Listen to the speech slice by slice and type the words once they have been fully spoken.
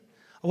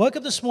I woke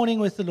up this morning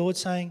with the Lord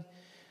saying,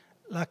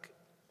 like,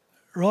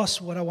 Ross,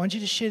 what I want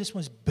you to share this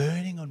morning is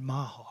burning on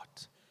my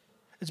heart.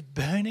 It's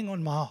burning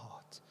on my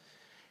heart.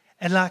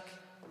 And like,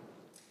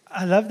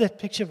 I love that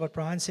picture of what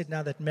Brian said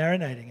now, that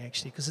marinating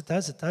actually, because it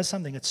does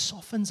something. It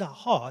softens our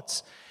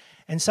hearts,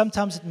 and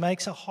sometimes it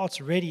makes our hearts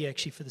ready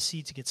actually for the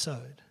seed to get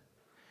sowed.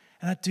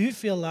 And I do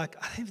feel like,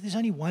 I think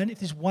if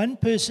there's one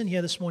person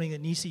here this morning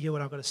that needs to hear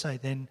what I've got to say,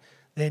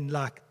 then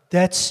like,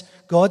 that's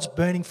God's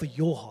burning for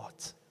your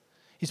heart.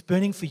 He's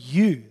burning for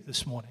you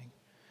this morning.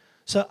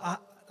 So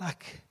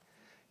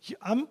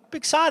I'm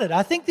excited.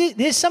 I think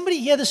there's somebody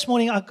here this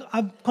morning,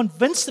 I'm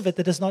convinced of it,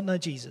 that does not know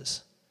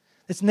Jesus.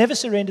 That's never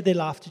surrendered their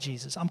life to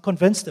Jesus. I'm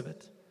convinced of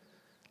it.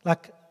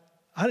 Like,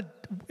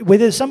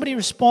 whether somebody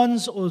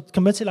responds or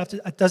commits their life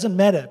to it doesn't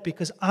matter,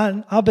 because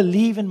I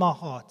believe in my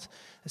heart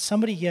that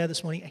somebody here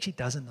this morning actually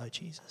doesn't know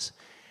Jesus.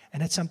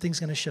 And that something's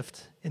going to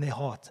shift in their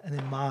heart and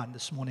their mind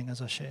this morning as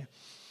I share.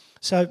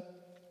 So,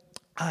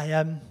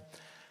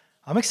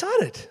 I'm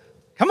excited.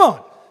 Come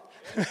on.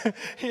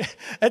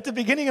 At the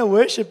beginning of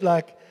worship,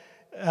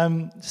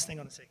 just hang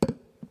on a second.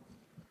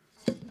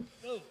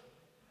 Oh.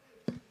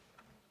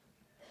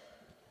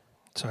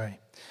 Sorry.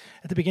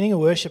 At the beginning of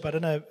worship, I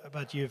don't know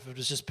about you if it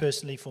was just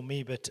personally for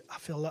me, but I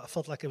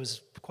felt like there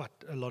was quite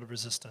a lot of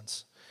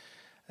resistance.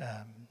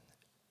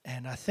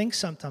 And I think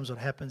sometimes what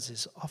happens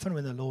is often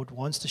when the Lord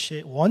wants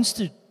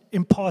to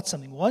impart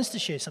something, wants to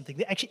share something,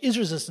 there actually is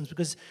resistance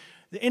because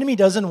the enemy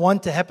doesn't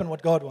want to happen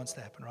what God wants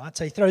to happen, right?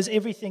 So he throws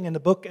everything in the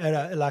book, in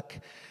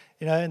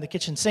the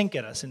kitchen sink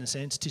at us, in a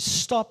sense, to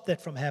stop that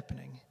from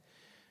happening.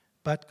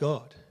 But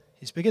God,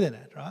 He's bigger than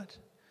that, right?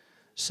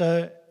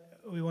 So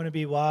we want to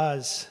be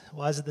wiser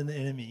than the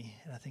enemy.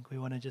 And I think we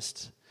want to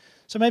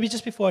so maybe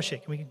just before I share,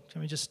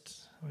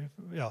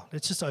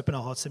 let's just open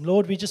our hearts to Him.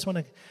 Lord, we just want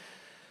to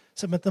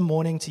submit the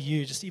morning to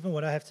You, just even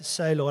what I have to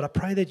say, Lord. I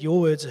pray that Your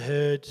words are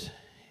heard,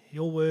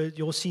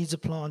 Your seeds are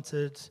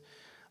planted,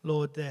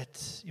 Lord,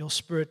 that Your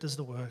Spirit does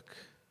the work.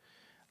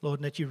 Lord,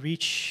 and that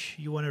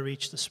You want to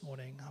reach this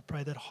morning. I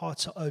pray that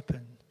hearts are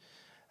open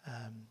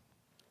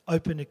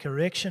to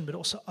correction, but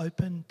also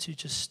open to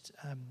just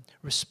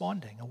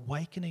responding,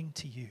 awakening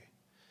to You.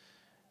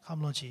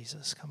 Come, Lord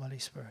Jesus. Come, Holy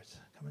Spirit.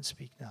 Come and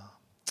speak now.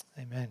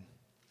 Amen.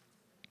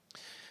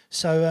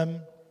 So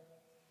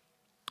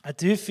I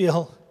do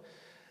feel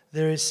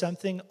there is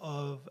something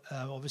of,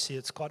 obviously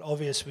it's quite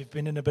obvious, we've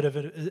been in a bit of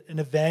an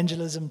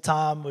evangelism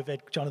time. We've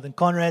had Jonathan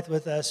Conrad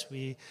with us.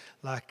 It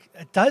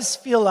does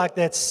feel like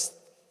that's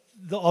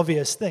the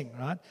obvious thing,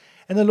 right?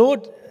 And the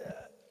Lord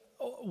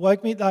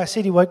woke me, like I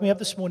said, He woke me up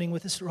this morning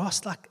with this,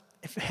 Ross, like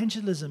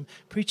evangelism,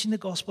 preaching the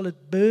gospel,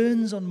 it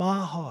burns on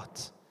my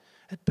heart.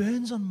 It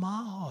burns on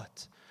my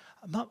heart.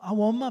 I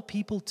want my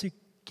people to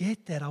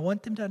get that. I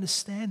want them to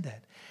understand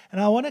that.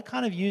 And I want to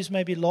kind of use,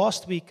 maybe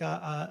last week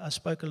I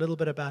spoke a little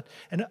bit about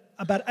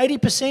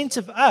 80%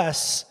 of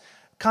us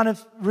kind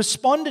of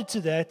responded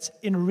to that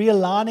in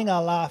realigning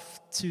our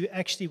life to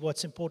actually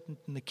what's important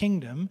in the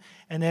kingdom,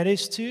 and that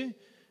is to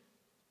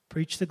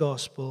preach the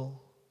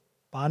gospel,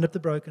 bind up the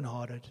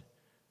brokenhearted,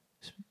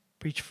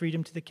 preach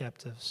freedom to the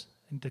captives,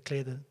 and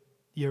declare the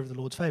year of the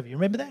Lord's favor. You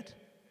remember that?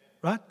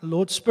 Right? The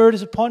Lord's Spirit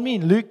is upon me.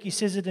 In Luke, He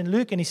says it in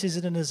Luke, and He says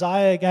it in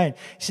Isaiah again.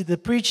 He said to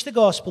preach the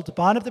gospel, to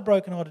bind up the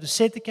brokenhearted, to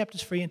set the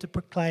captives free, and to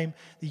proclaim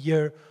the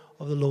year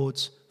of the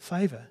Lord's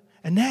favor.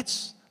 And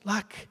that's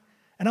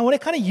and I want to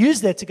kind of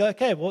use that to go,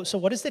 okay, well, so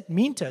what does that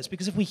mean to us?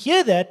 Because if we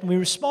hear that and we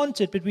respond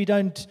to it, but we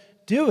don't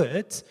do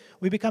it,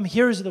 we become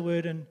hearers of the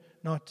word and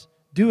not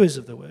doers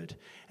of the word.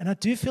 And I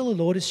do feel the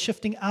Lord is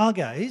shifting our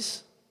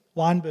gaze,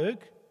 Wynberg,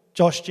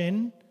 Josh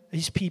Jen,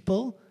 His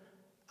people,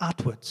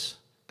 outwards.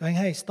 Going,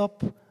 hey,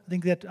 stop. I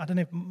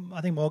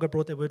think Margaret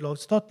brought that word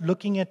last. Stop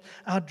looking at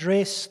our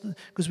dress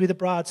because we're the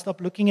bride.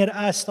 Stop looking at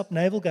us. Stop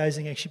navel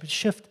gazing, actually, but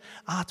shift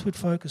outward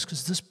focus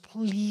because this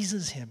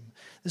pleases Him.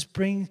 This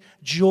brings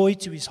joy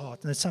to His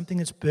heart, and it's something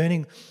that's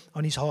burning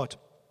on His heart.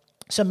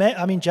 So,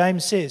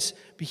 James says,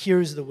 be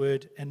hearers of the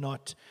word and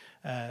not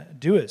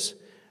doers.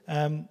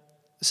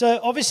 So,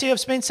 obviously,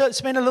 I've spent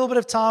a little bit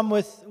of time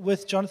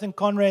with Jonathan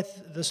Conrad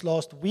this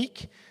last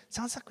week. It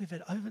sounds like we've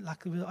had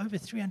over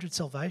 300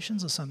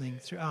 salvations or something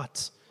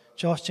throughout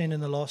Josh Jen in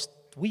the last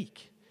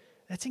week.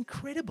 That's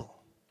incredible.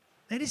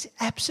 That is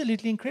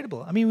absolutely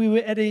incredible. I mean, we were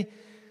at and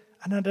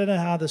I don't know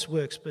how this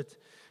works, but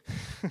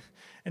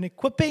an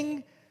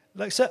equipping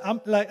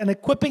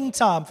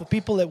time for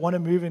people that want to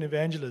move in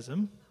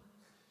evangelism.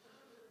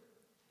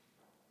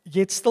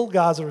 Yet still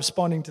guys are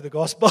responding to the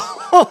gospel.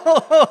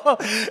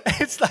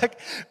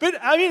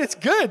 It's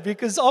good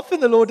because often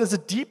the Lord does a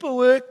deeper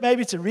work.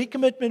 Maybe it's a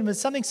recommitment, but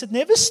something said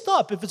never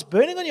stop. If it's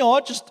burning on your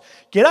heart, just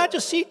get out your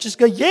seat. Just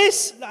go,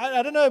 yes.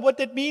 I don't know what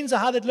that means or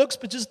how that looks,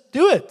 but just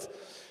do it.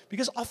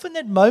 Because often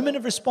that moment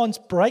of response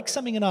breaks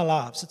something in our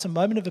lives. It's a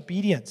moment of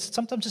obedience. It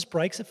sometimes just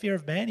breaks the fear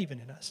of man even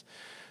in us.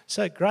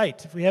 So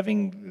great. If we had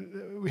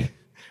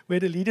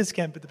a leaders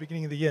camp at the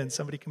beginning of the year and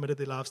somebody committed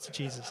their lives to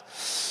Jesus.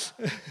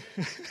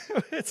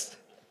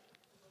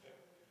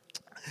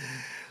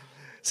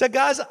 So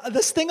guys,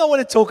 this thing I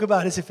want to talk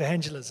about is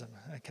evangelism,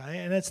 okay?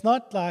 And it's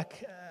not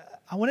like,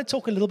 I want to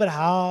talk a little bit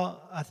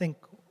how I think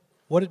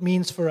what it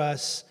means for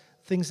us,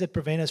 things that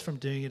prevent us from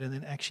doing it, and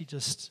then actually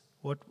just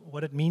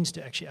what it means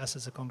to actually us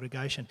as a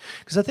congregation.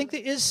 Because I think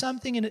there is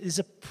something in it, is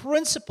a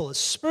principle, a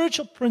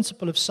spiritual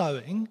principle of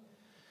sowing.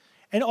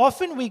 And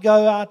often we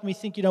go out and we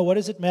think, what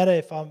does it matter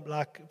if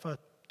I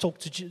talk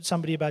to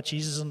somebody about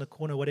Jesus on the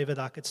corner, whatever,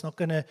 like it's not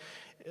going to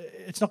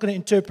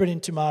interpret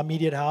into my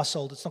immediate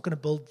household. It's not going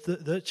to build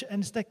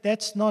and it's like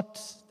that's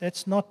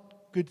not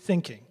good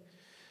thinking.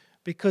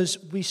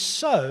 Because we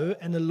sow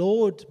and the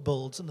Lord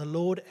builds and the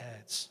Lord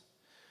adds.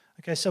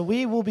 Okay, so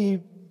we will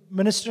be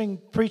ministering,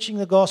 preaching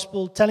the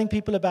gospel, telling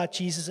people about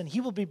Jesus, and He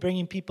will be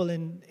bringing people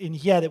in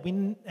here that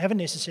we haven't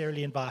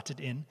necessarily invited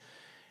in,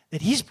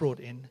 that He's brought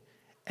in.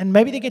 And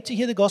maybe they get to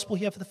hear the gospel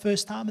here for the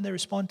first time and they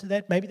respond to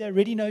that. Maybe they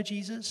already know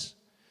Jesus.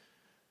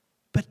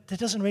 But that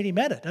doesn't really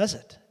matter, does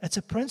it? It's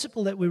a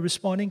principle that we're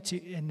responding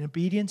to in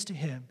obedience to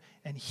Him,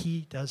 and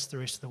He does the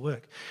rest of the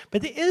work.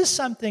 But there is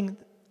something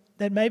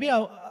that maybe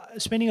I'm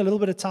spending a little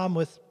bit of time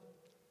with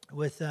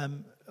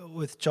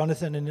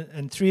Jonathan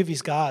and three of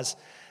his guys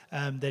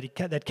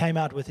that came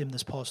out with him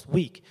this past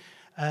week.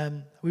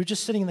 We were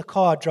just sitting in the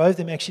car, drove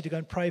them actually to go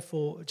and pray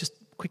for, just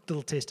a quick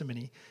little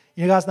testimony.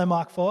 You guys know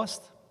Mark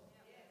Fast?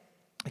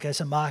 Okay,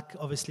 so Mark,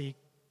 obviously,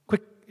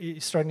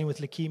 he's struggling with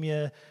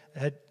leukemia,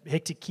 had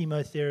hectic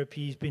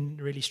chemotherapy. He's been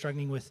really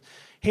struggling with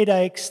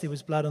headaches. There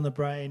was blood on the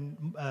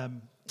brain,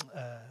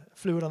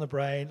 fluid on the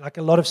brain. Like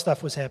a lot of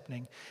stuff was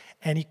happening.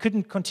 And he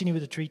couldn't continue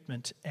with the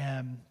treatment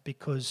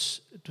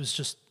because it was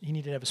just, he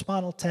needed to have a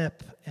spinal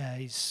tap.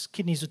 His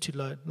kidneys were too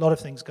low, a lot of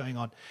things going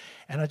on.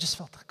 And I just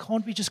felt,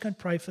 can't we just go and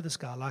pray for this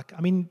guy?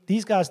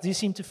 These guys do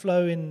seem to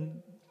flow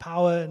in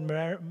power and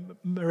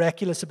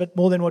miraculous a bit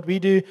more than what we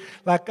do.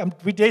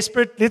 We're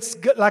desperate. Let's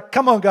go.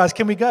 Come on, guys,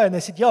 can we go? And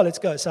they said, yeah, let's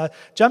go. So I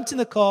jumped in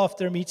the car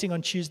after a meeting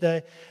on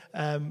Tuesday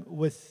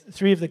with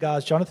three of the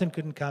guys. Jonathan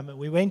couldn't come, and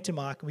we went to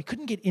Mike, and we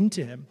couldn't get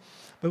into him,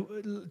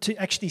 but to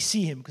actually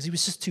see him because he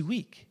was just too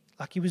weak.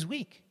 He was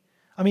weak.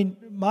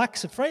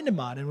 Mike's a friend of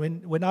mine,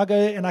 and when I go,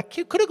 and I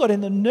could have got in,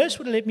 the nurse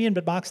would have let me in,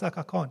 but Mike's like,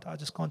 I can't. I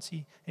just can't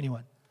see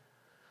anyone.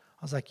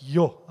 I was like,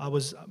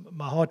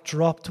 my heart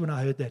dropped when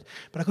I heard that.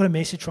 But I got a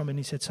message from him, and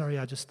he said, sorry,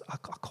 I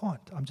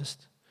can't.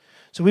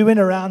 So we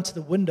went around to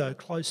the window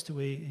close to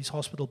where his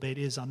hospital bed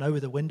is. I know where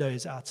the window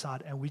is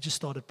outside, and we just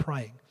started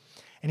praying.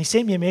 And he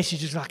sent me a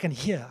message. He's like, I can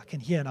hear.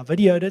 And I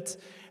videoed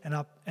it, and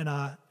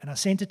I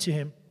sent it to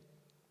him.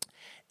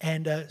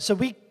 And so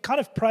we kind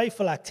of pray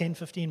for 10,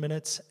 15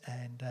 minutes,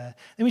 and then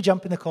we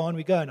jump in the car and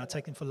we go, and I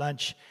take them for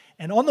lunch.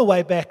 And on the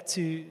way back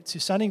to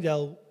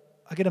Sunningdale,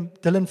 I get him,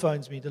 Dylan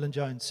phones me, Dylan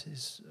Jones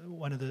is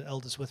one of the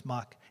elders with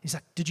Mike. He's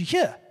like, did you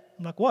hear?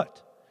 I'm like,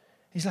 what?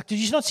 He's like, did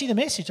you not see the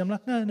message? I'm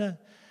like, no.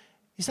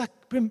 He's like,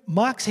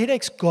 Mike's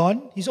headache's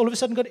gone. He's all of a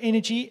sudden got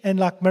energy, and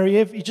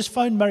Mariev, he just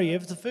phoned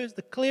Mariev,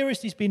 the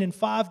clearest he's been in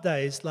 5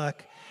 days,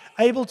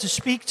 able to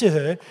speak to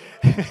her.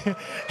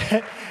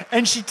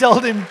 And she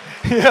told him,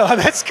 yeah,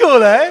 that's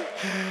cool, eh?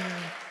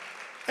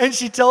 And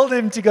she told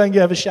him to go and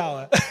have a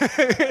shower.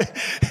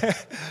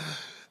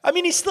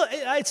 He's still,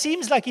 it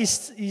seems like he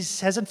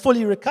hasn't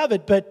fully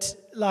recovered, but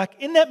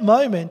in that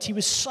moment, he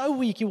was so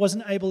weak, he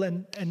wasn't able,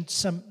 and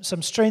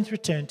some strength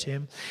returned to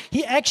him.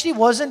 He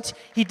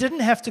didn't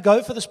have to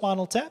go for the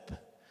spinal tap.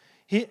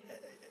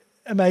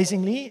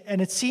 Amazingly, and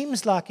it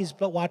seems like his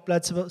white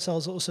blood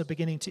cells are also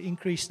beginning to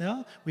increase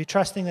now. We're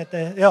trusting that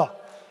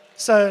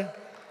So,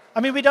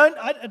 I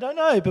don't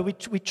know, but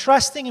we're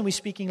trusting and we're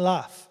speaking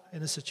life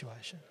in the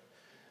situation.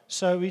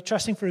 So we're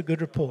trusting for a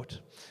good report.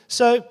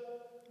 So,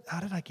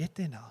 how did I get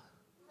there now?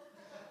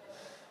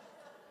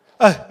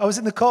 Oh, I was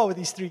in the car with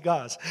these three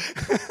guys.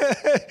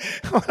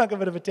 Like a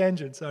bit of a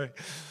tangent, sorry.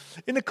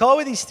 In the car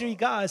with these three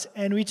guys,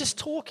 and we're just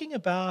talking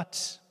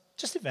about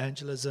just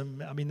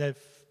evangelism.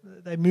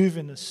 They move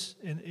in this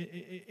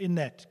in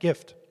that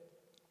gift.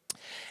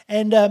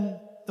 And the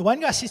one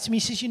guy says to me,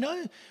 he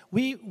says,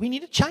 we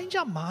need to change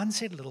our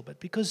mindset a little bit,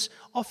 because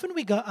often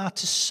we go out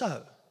to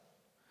sow.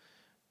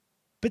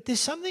 But there's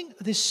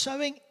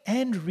sowing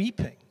and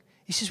reaping.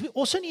 He says we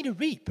also need to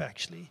reap,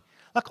 actually.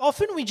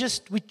 Often we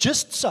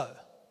just sow.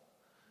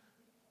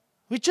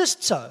 We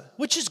just sow,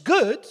 which is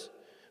good,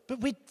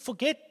 but we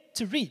forget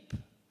to reap.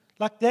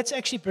 That's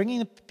actually bringing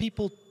the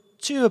people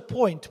to a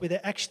point where they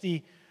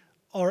actually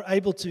are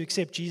able to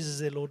accept Jesus as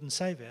their Lord and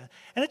Savior.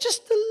 And it's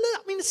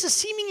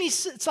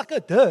like a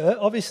duh,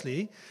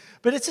 obviously,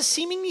 but it's a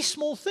seemingly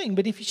small thing.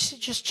 But if you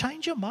just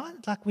change your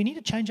mind, we need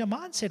to change our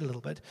mindset a little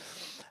bit.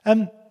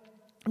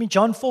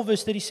 John 4,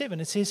 verse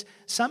 37, it says,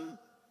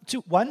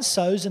 one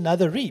sows,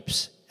 another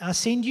reaps. I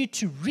send you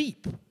to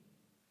reap.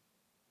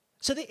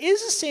 So there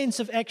is a sense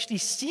of actually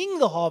seeing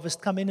the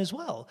harvest come in as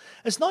well.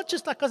 It's not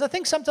just because I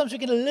think sometimes we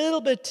get a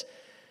little bit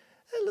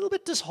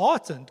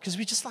disheartened because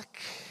we just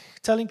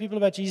telling people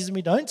about Jesus, and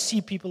we don't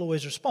see people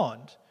always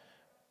respond.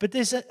 But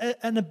there's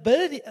an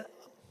ability,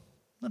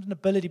 not an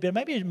ability, but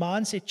maybe a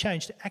mindset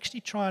change to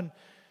actually try and,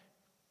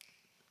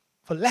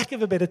 for lack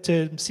of a better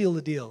term, seal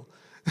the deal.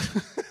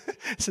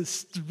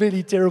 It's a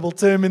really terrible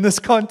term in this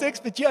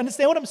context, but you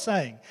understand what I'm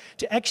saying.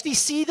 To actually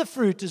see the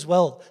fruit as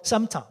well,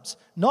 sometimes.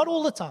 Not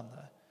all the time, though.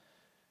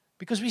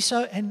 Because we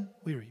sow and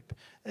we reap.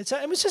 And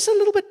so it was just a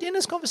little bit in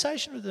this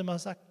conversation with him. I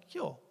was like,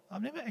 yo,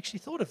 I've never actually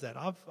thought of that.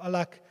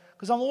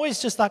 Because I'm always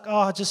just like,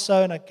 I just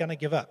sow and I'm going to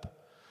give up,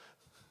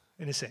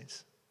 in a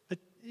sense. But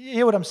you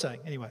hear what I'm saying,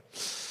 anyway.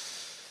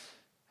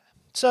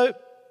 So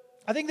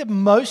I think the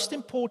most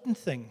important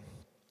thing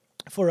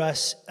for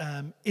us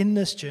in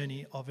this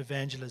journey of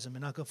evangelism,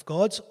 and if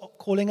God's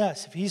calling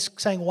us, if He's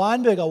saying,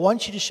 Wynberg, I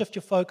want you to shift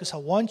your focus, I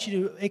want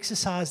you to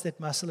exercise that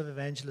muscle of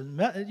evangelism.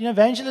 You know,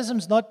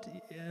 evangelism's not,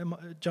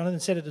 Jonathan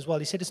said it as well,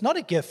 he said it's not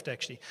a gift,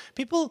 actually.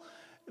 People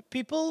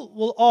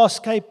will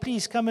ask, hey,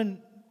 please come and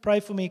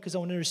pray for me because I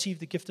want to receive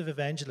the gift of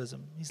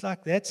evangelism. He's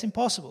like, that's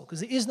impossible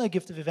because there is no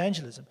gift of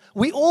evangelism.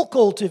 We all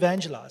called to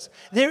evangelize.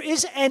 There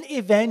is an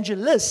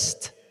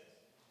evangelist.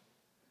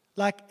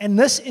 And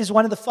this is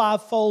one of the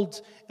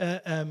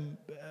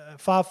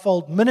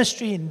fivefold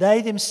ministry, and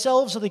they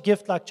themselves are the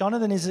gift. Like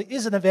Jonathan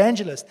is an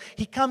evangelist.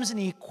 He comes and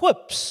he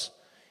equips.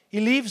 He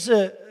leaves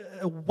a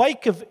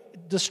wake of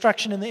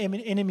destruction in the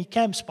enemy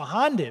camps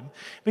behind him,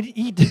 but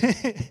he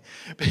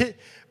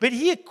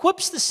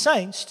equips the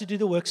saints to do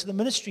the works of the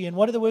ministry. And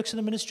what are the works of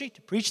the ministry?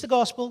 To preach the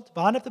gospel, to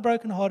bind up the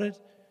brokenhearted,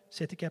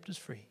 set the captives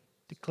free,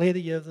 declare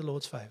the year of the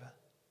Lord's favor.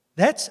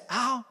 That's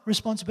our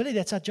responsibility.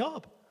 That's our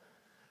job.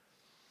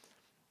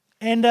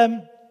 And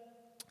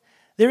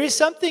there is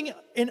something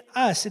in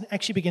us in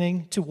actually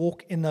beginning to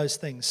walk in those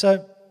things.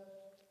 So,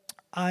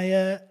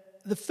 the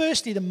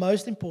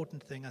most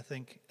important thing, I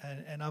think,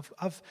 and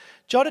I've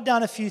jotted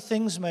down a few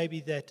things maybe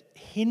that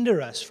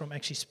hinder us from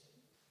actually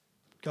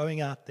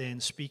going out there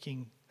and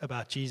speaking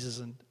about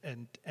Jesus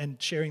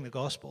and sharing the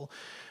gospel.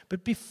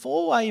 But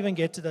before I even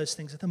get to those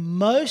things, the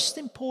most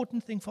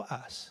important thing for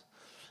us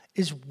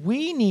is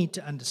we need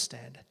to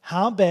understand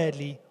how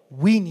badly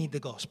we need the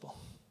gospel.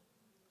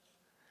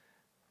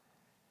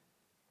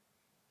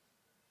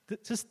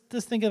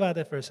 Just think about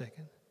that for a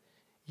second.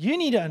 You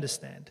need to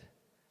understand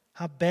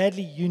how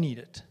badly you need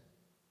it.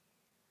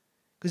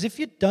 Because if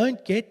you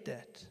don't get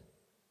that,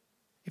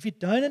 if you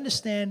don't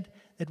understand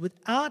that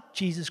without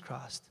Jesus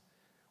Christ,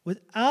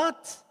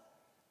 without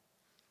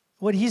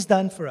what He's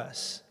done for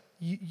us,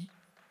 you're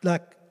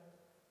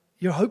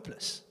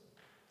hopeless.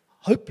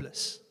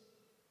 Hopeless.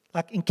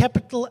 Like in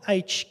capital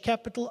H,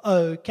 capital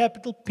O,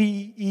 capital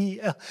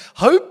P-E-L.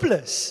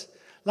 Hopeless.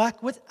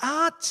 Like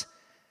without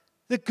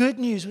the good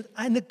news,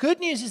 and the good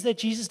news is that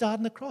Jesus died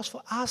on the cross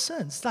for our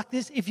sins. Like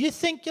this, if you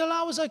think,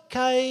 I was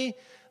okay,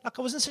 like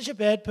I wasn't such a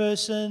bad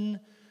person,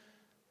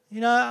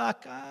 I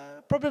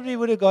probably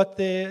would have got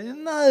there.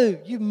 No,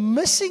 you're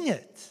missing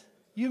it.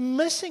 You're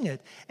missing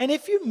it. And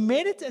if you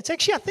meditate,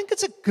 I think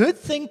it's a good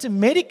thing to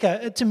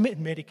medicate.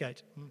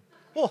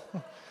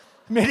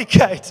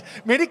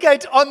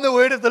 Medicate on the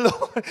word of the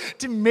Lord.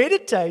 To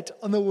meditate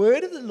on the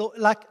word of the Lord,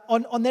 like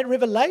on that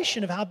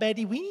revelation of how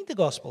badly we need the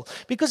gospel.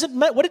 Because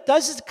what it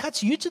does is it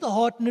cuts you to the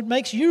heart and it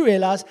makes you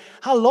realize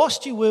how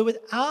lost you were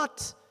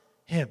without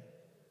Him.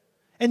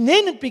 And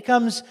then it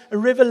becomes a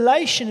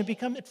revelation.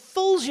 It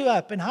fills you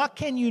up. And how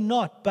can you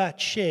not but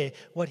share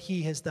what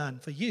He has done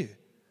for you?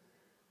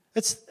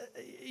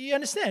 You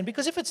understand?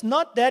 Because if it's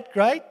not that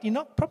great,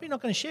 you're probably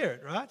not going to share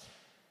it, right?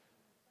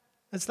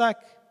 It's like,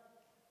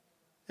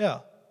 yeah,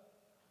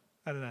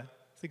 I don't know.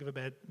 Think of a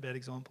bad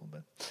example,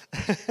 but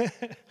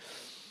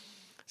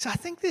so I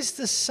think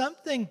there's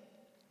something,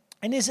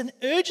 and there's an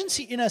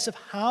urgency in us of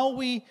how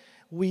we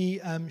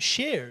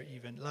share.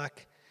 Even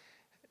like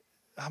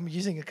I'm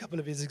using a couple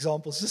of his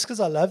examples just because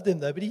I love them,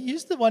 though. But he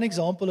used the one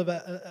example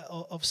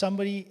of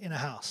somebody in a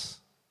house.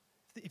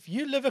 If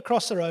you live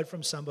across the road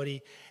from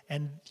somebody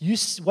and you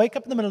wake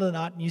up in the middle of the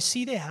night and you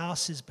see their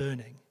house is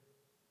burning,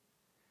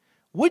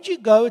 would you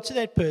go to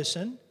that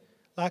person,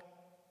 like,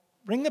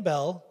 ring the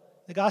bell,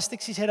 the guy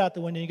sticks his head out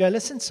the window, and you go,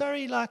 listen,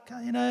 sorry, don't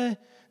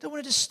want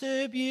to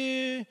disturb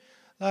you,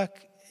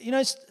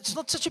 it's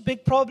not such a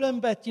big problem,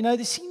 but,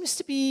 there seems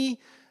to be,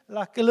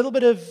 like, a little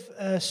bit of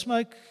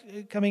smoke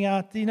coming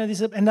out,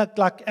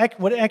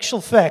 what actual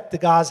fact, the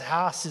guy's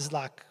house is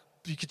like,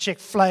 you could check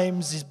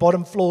flames, his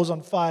bottom floor's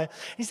on fire.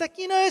 He's like,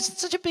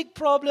 it's such a big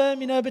problem,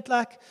 but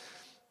like,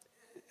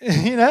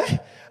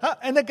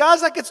 and the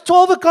guy's like, it's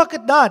 12 o'clock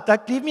at night,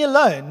 like, leave me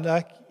alone,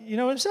 like, you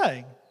know what I'm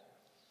saying?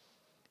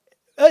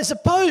 As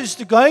opposed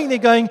to going there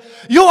going,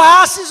 your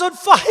house is on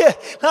fire,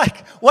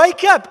 like,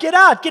 wake up, get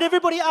out, get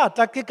everybody out.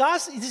 Like, the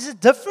guys, there's a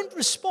different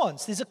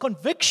response. There's a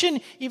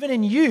conviction even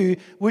in you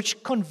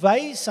which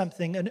conveys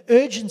something, an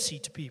urgency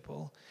to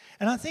people.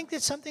 And I think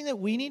that's something that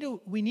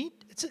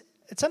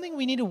it's something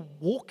we need to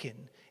walk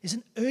in, is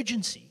an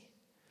urgency.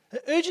 An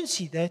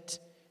urgency that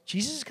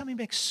Jesus is coming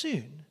back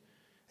soon,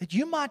 that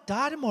you might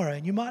die tomorrow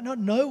and you might not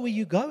know where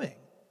you're going.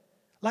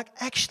 Like,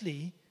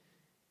 actually,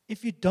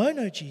 if you don't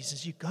know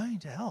Jesus, you're going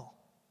to hell.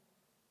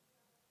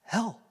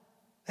 Hell,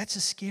 that's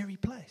a scary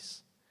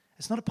place.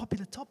 It's not a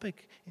popular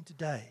topic in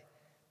today,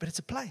 but it's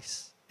a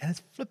place, and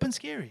it's flippin'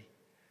 scary,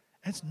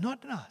 and it's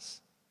not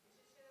nice.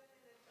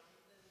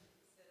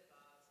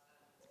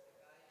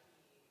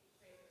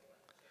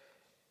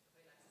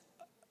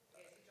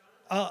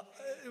 I'll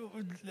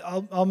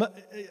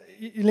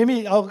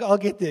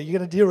get there. You're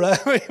going to derail.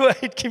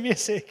 Wait, give me a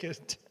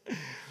second.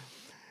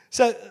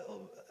 So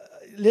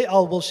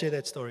we'll share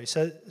that story.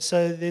 So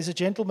there's a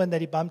gentleman that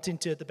he bumped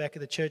into at the back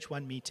of the church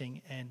one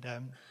meeting, and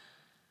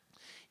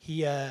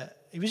he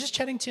was just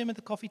chatting to him at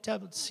the coffee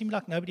table. It seemed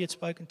like nobody had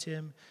spoken to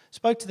him.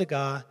 Spoke to the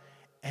guy,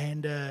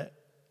 and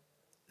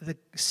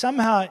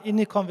somehow in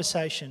the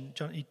conversation,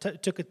 he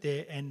took it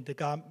there, and the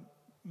guy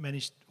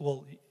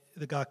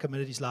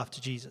committed his life to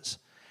Jesus.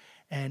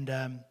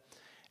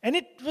 And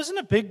it wasn't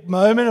a big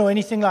moment or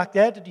anything like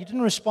that. He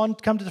didn't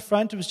respond, come to the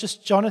front. It was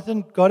just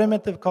Jonathan got him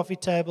at the coffee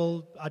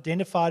table,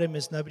 identified him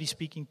as nobody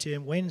speaking to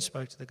him, went and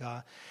spoke to the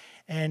guy,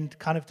 and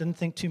kind of didn't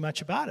think too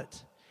much about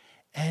it.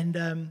 And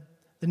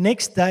the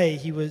next day,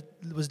 he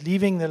was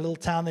leaving the little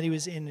town that he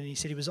was in, and he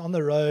said he was on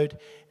the road,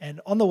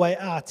 and on the way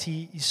out,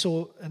 he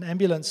saw an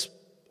ambulance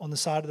on the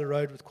side of the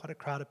road with quite a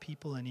crowd of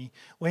people, and he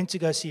went to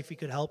go see if he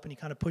could help, and he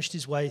kind of pushed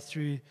his way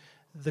through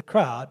the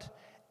crowd,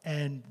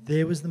 and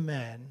there was the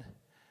man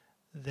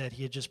that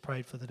he had just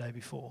prayed for the day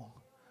before,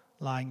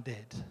 lying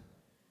dead.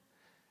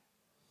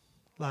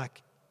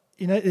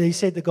 He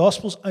said the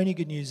gospel's only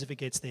good news if it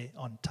gets there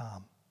on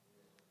time.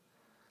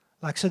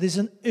 So there's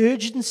an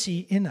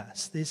urgency in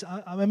us.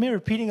 I'm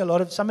repeating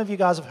some of you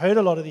guys have heard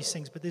a lot of these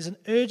things, but there's an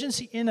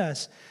urgency in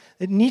us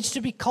that needs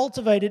to be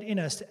cultivated in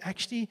us to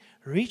actually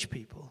reach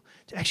people,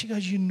 to actually go,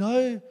 do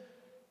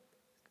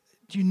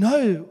you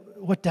know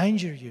what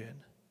danger you're in?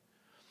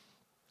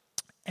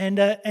 And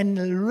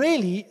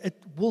really, there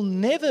will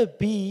never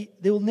be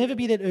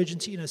that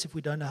urgency in us if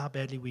we don't know how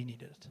badly we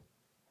need it.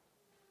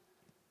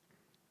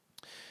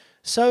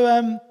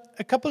 So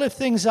a couple of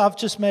things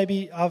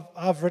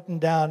I've written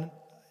down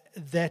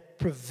that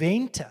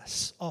prevent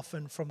us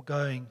often from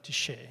going to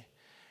share.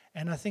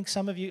 And I think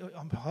some of you,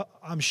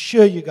 I'm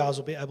sure you guys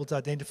will be able to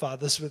identify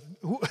this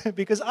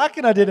because I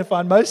can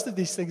identify most of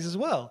these things as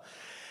well.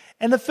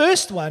 And the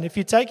first one, if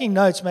you're taking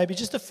notes, maybe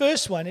just the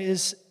first one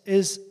is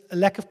a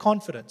lack of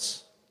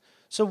confidence.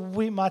 So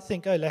we might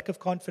think, lack of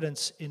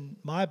confidence in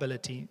my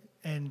ability,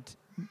 and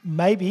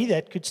maybe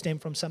that could stem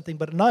from something,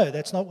 but no,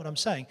 that's not what I'm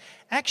saying.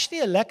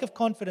 Actually, a lack of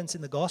confidence in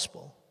the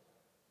gospel.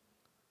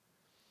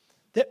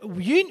 That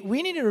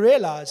we need to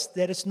realize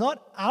that it's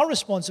not our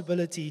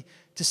responsibility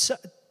to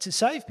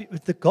save people.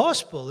 The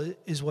gospel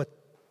is what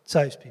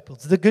saves people.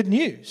 It's the good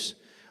news.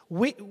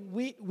 We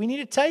need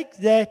to take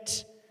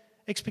that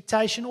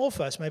expectation off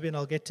us, maybe, and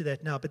I'll get to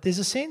that now, but there's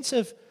a sense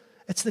of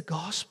it's the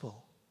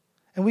gospel.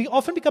 And we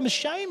often become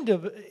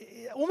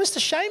almost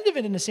ashamed of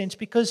it in a sense,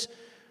 because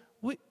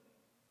we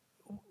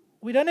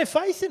don't have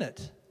faith in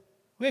it.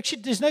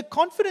 There's no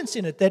confidence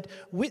in it.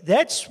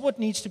 That's what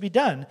needs to be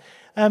done.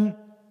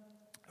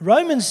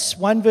 Romans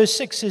 1 verse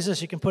 6 says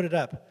this, you can put it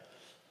up.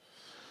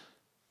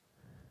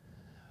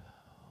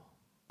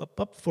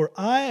 For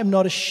I am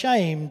not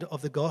ashamed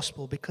of the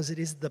gospel, because it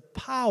is the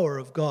power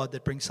of God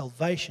that brings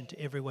salvation to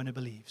everyone who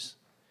believes.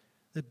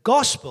 The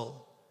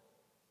gospel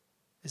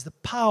is the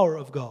power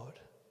of God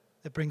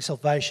that brings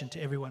salvation to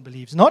everyone who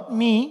believes. Not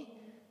me.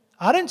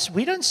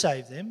 We don't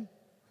save them.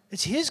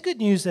 It's His good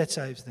news that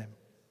saves them.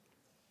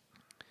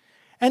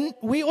 And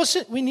we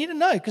need to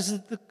know, because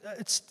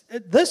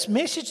this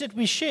message that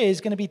we share is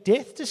going to be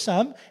death to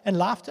some and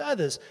life to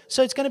others.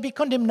 So it's going to be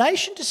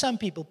condemnation to some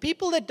people.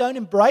 People that don't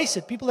embrace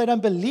it, people that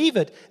don't believe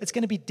it, it's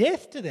going to be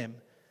death to them.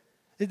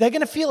 They're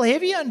going to feel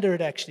heavy under it,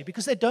 actually,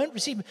 because they don't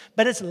receive it.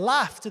 But it's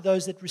life to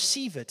those that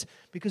receive it,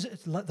 because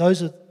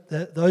those are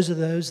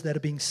those that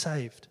are being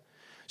saved.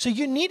 So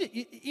you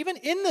need, even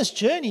in this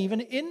journey,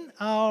 even in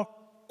our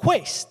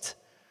quest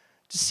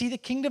to see the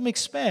kingdom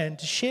expand,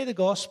 to share the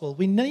gospel,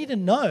 we need to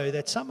know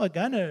that some are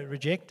going to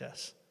reject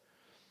us.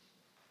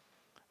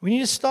 Maybe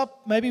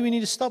we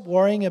need to stop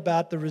worrying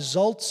about the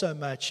result so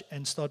much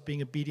and start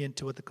being obedient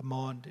to what the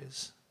command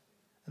is.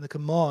 And the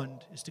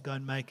command is to go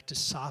and make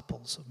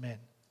disciples of men.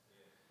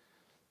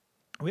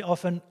 We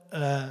often,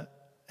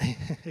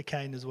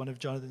 again, is one of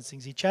Jonathan's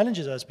things, he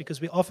challenges us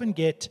because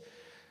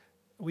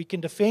we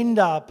can defend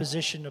our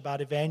position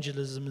about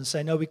evangelism and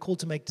say, no, we're called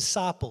to make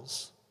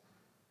disciples.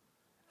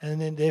 And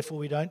then, therefore,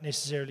 we don't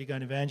necessarily go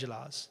and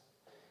evangelize.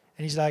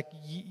 And he's like,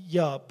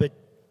 yeah, but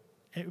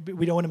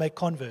we don't want to make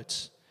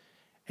converts.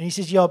 And he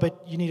says, yeah,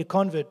 but you need a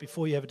convert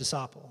before you have a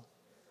disciple.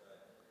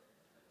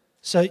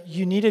 So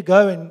you need to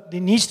go, and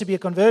there needs to be a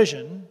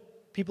conversion.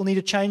 People need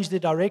to change their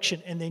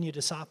direction, and then you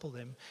disciple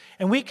them.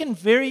 And we can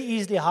very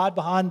easily hide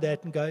behind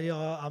that and go,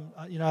 yeah,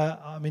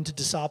 I'm into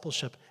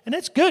discipleship. And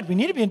that's good. We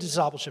need to be into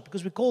discipleship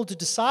because we're called to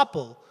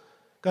disciple,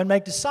 go and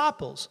make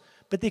disciples.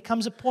 But there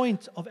comes a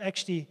point of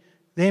actually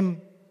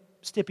them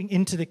stepping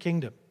into the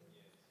kingdom.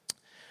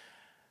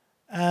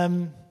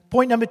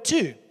 Point number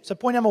 2. So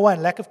point number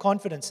 1, lack of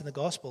confidence in the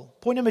gospel.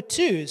 Point number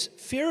 2 is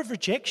fear of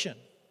rejection.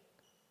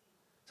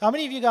 So how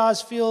many of you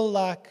guys feel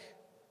like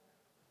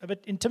a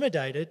bit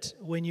intimidated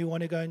when you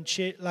want to go and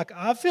share? Like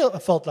I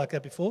felt like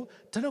that before.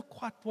 Don't know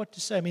quite what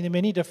to say. I mean, there are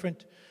many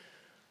different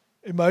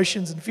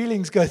emotions and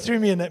feelings go through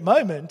me in that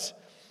moment.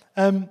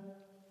 And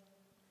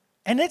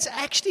that's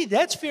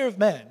fear of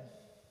man.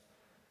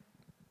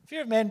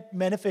 Fear of man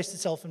manifests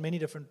itself in many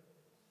different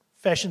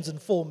fashions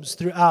and forms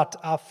throughout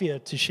our fear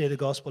to share the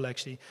gospel,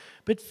 actually.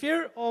 But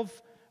fear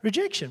of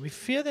rejection. We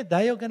fear that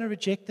they are going to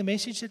reject the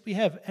message that we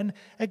have. And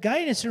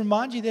again, it's to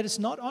remind you that it's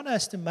not on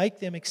us to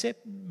it's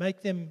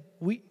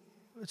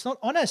not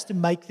on us to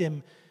make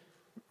them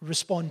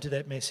respond to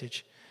that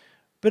message.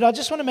 But I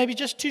just want to maybe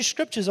just 2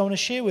 scriptures I want to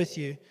share with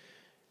you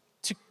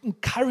to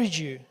encourage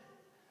you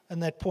on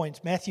that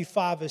point. Matthew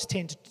 5, verse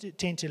 10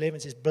 to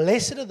 11 says,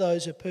 "Blessed are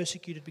those who are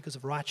persecuted because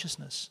of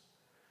righteousness.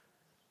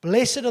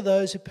 Blessed are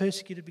those who are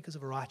persecuted because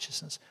of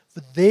righteousness,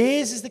 for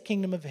theirs is the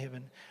kingdom of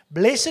heaven.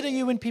 Blessed are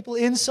you when people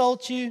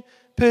insult you,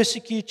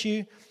 persecute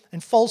you,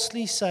 and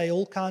falsely say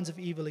all kinds of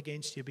evil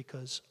against you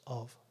because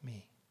of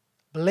me."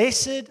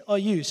 Blessed are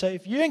you. So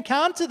if you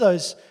encounter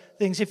those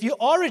things, if you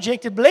are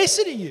rejected,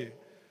 blessed are you.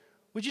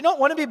 Would you not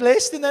want to be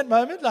blessed in that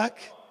moment? Like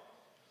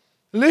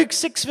Luke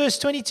 6, verse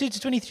 22 to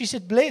 23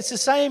 said, it's the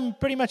same,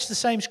 pretty much the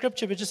same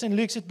scripture, but just in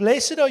Luke said,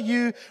 "Blessed are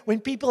you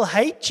when people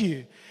hate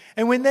you,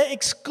 and when they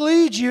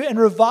exclude you and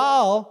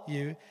revile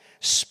you,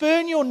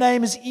 spurn your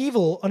name as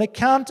evil on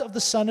account of the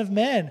Son of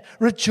Man.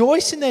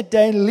 Rejoice in that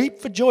day and leap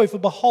for joy, for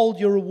behold,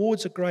 your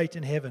rewards are great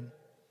in heaven."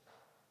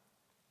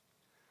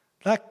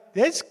 Like,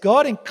 that's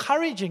God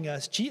encouraging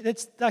us.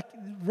 That's like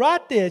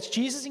right there. It's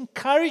Jesus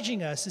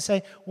encouraging us to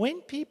say,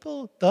 when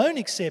people don't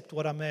accept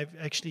what I'm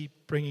actually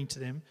bringing to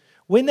them,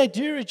 when they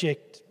do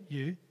reject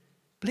you,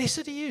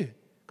 blessed are you,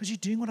 because you're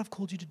doing what I've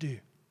called you to do.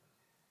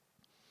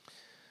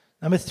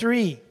 Number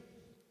 3.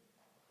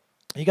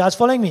 Are you guys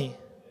following me?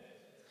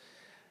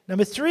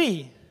 Number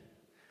 3,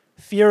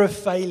 fear of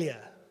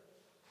failure.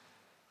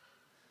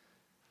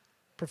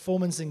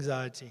 Performance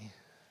anxiety.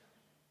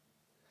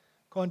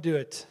 Can't do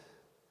it.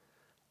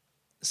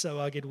 So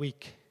I get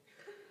weak.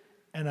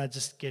 And I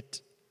just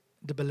get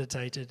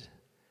debilitated.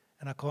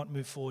 And I can't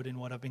move forward in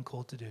what I've been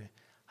called to do.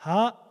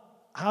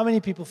 How many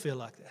people feel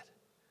like that?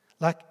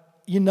 Like,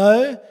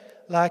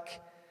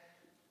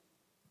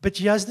 but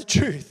here's the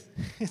truth.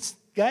 It's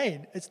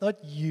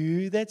not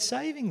you that's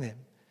saving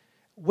them.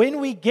 When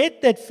we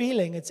get that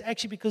feeling, it's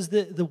actually because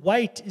the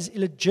weight is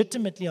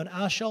illegitimately on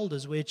our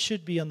shoulders where it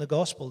should be on the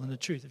gospel and the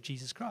truth of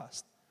Jesus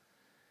Christ.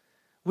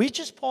 We're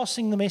just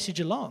passing the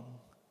message along.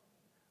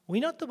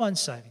 We're not the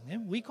ones saving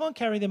them. We can't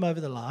carry them over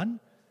the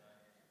line.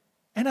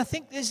 And I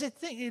think there's a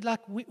thing,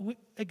 like,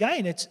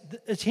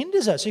 it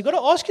hinders us. So you've got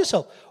to ask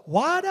yourself,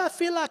 why do I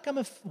feel like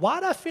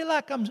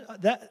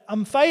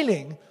I'm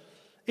failing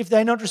if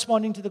they're not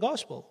responding to the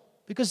gospel?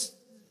 Because,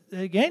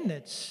 again,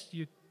 it's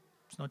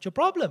not your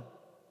problem.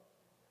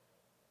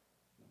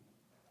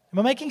 Am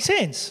I making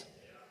sense?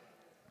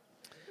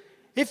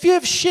 If you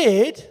have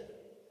shared,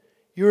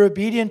 you're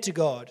obedient to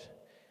God.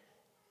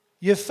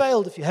 You've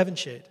failed if you haven't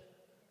shared.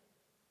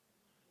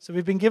 So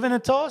we've been given a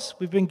task,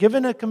 we've been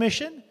given a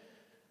commission.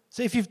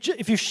 So if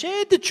you've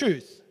shared the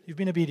truth, you've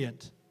been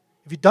obedient.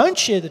 If you don't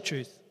share the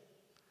truth,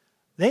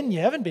 then you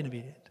haven't been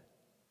obedient.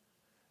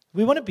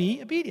 We want to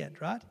be obedient,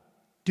 right?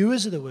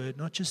 Doers of the word,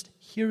 not just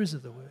hearers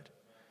of the word.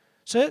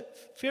 So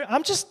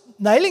I'm just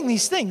nailing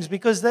these things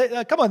because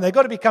they've got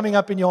to be coming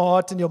up in your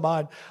heart and your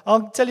mind.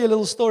 I'll tell you a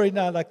little story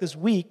now. Like this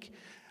week,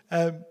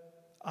 I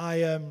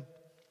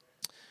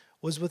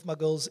was with my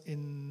girls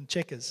in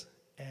Checkers.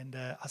 And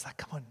I was like,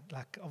 come on,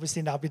 like,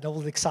 obviously now I've been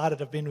all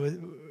excited. I've been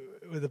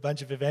with a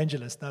bunch of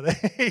evangelists. Now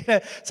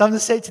so I'm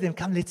just saying to them,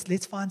 come,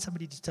 let's find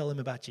somebody to tell them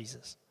about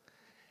Jesus.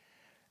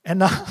 And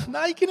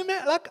now you can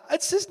imagine, like,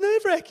 it's just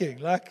nerve-wracking.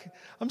 Like,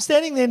 I'm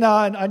standing there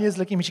now, and Anya's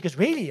looking at me. She goes,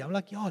 really? I'm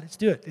like, yeah, let's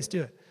do it.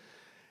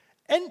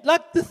 And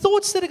like the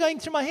thoughts that are going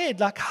through my head,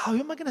 like, how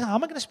am I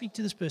going to speak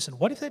to this person?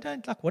 What if they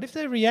don't, like, what if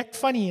they react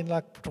funny and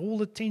like put all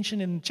the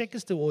tension and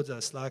Checkers towards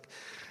us? Like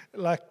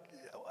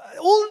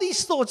all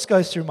these thoughts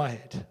go through my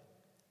head.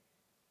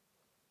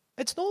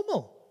 It's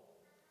normal.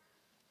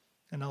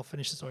 And I'll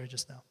finish the story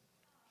just now.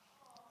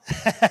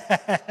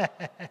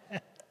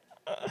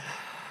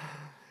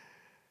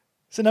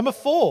 So number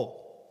 4,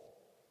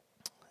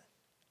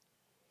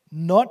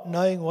 not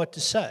knowing what to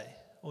say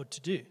or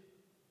to do.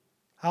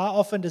 How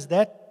often does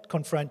that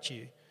confront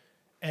you?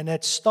 And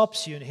that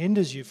stops you and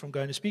hinders you from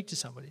going to speak to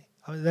somebody.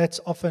 I mean, that's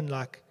often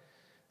like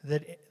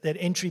that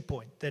entry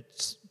point,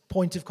 that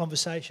point of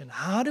conversation.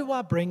 How do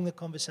I bring the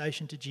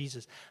conversation to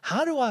Jesus?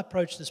 How do I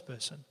approach this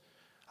person?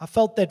 I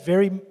felt that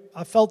very,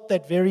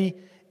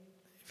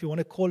 if you want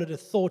to call it a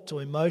thought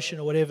or emotion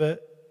or whatever,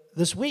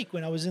 this week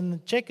when I was in the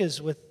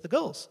Checkers with the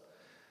girls.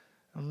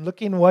 I'm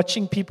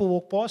watching people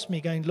walk past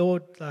me going,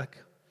 Lord, like,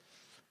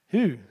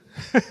 who?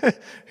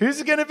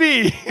 Who's it going to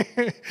be?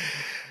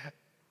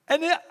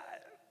 And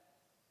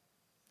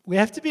we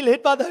have to be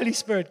led by the Holy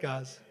Spirit,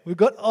 guys. We've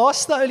got to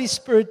ask the Holy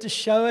Spirit to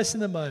show us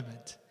in the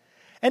moment.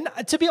 And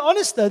to be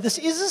honest, though, this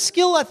is a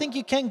skill I think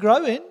you can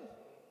grow in.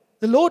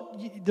 The Lord,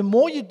 the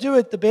more you do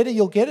it, the better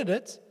you'll get at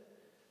it.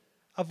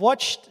 I've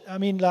watched,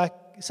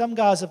 some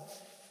guys are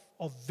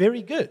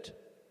very good.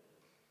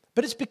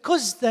 But it's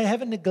because they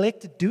haven't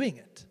neglected doing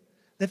it.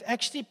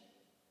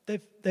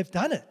 They've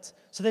done it.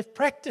 So they've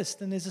practiced,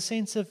 and there's a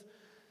sense of,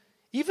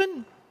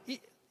 even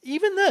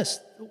this,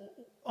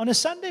 on a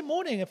Sunday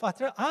morning, if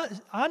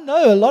I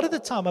know a lot of the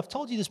time, I've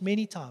told you this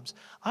many times,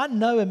 I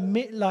know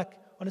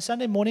on a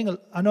Sunday morning,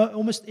 I know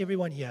almost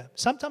everyone here.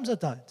 Sometimes I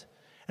don't.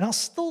 And I'll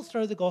still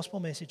throw the gospel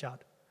message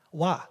out.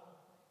 Why?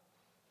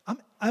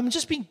 I'm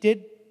just being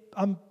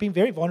I'm being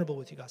very vulnerable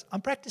with you guys.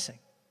 I'm practicing.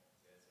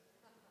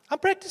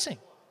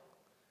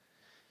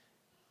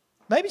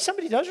 Maybe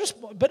somebody does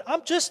respond, but I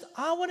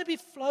want to be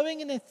flowing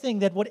in a thing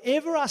that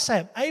whatever I say,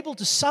 I'm able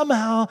to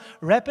somehow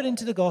wrap it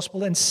into the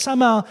gospel and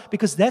somehow,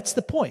 because that's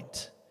the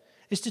point,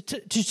 is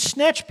to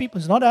snatch people.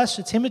 It's not us,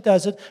 it's Him who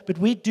does it, but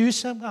we do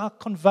somehow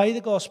convey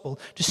the gospel,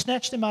 to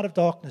snatch them out of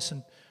darkness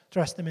and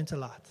thrust them into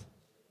light.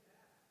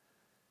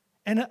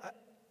 And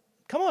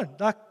come on,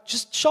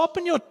 just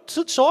sharpen your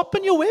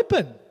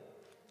weapon.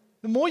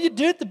 The more you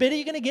do it, the better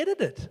you're going to get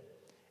at it.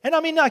 And I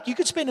mean, you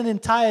could spend an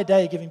entire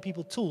day giving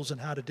people tools on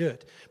how to do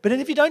it. But then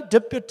if you don't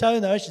dip your toe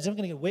in the ocean, it's never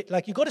going to get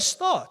wet. You've got to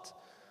start.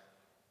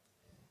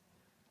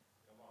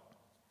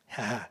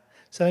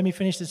 So let me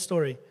finish this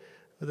story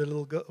with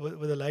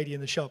a lady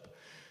in the shop.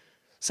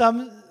 So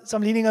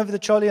I'm leaning over the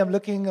trolley. I'm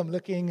looking,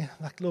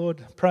 like,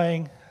 Lord,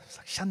 praying. It's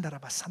like,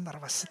 Shandaraba.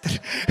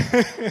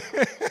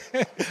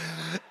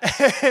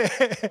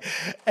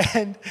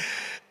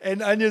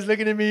 And Anya's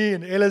looking at me,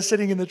 and Ella's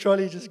sitting in the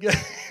trolley, just going.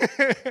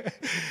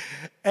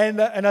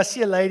 And I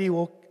see a lady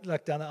walk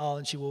down the aisle,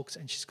 and she walks,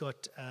 and she's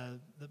got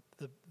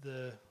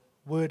the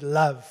word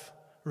love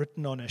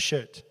written on her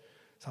shirt.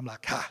 So I'm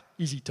like,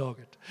 easy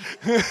target.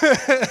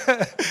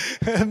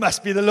 It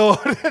must be the Lord.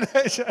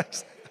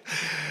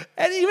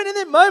 And even in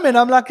that moment,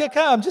 I'm like, okay,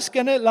 I'm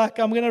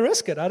gonna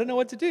risk it. I don't know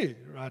what to do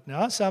right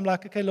now. So I'm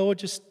like, okay, Lord,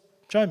 just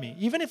show me.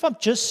 Even if I'm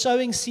just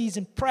sowing seeds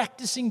and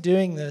practicing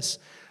doing this,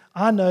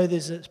 I know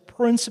there's a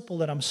principle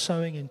that I'm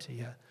sowing into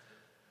here.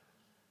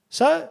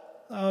 So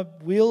I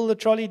wheel the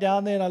trolley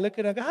down there, and I look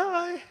at her and go,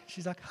 hi.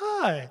 She's like,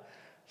 hi.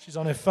 She's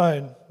on her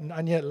phone. And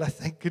Anya,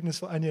 thank goodness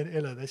for Anya and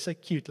Ella. They're so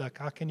cute.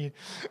 How can you?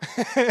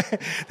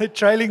 They're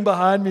trailing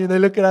behind me, and they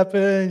look at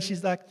her, and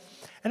she's like,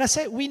 and I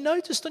say, we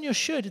noticed on your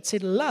shirt it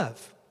said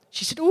love.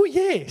 She said, oh,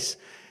 yes.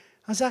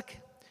 I was like,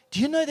 do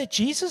you know that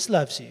Jesus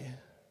loves you?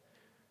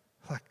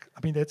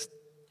 That's,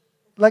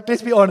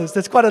 let's be honest,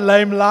 that's quite a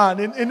lame line.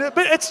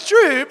 But it's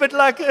true, but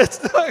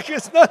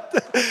it's not,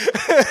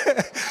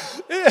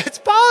 it's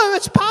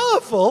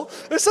powerful.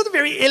 It's not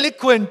very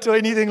eloquent or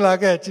anything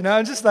like that,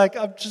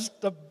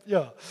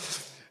 yeah.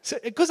 So,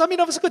 because, I've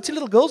also got 2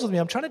 little girls with me.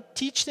 I'm trying to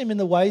teach them in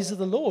the ways of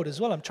the Lord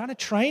as well. I'm trying to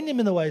train them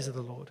in the ways of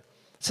the Lord.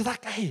 So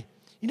hey,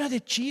 you know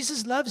that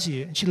Jesus loves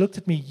you? And she looked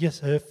at me, yes,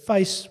 her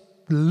face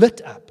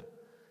lit up.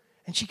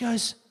 And she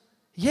goes,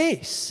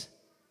 yes,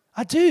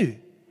 I do.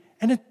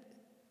 And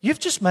you've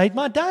just made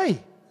my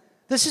day.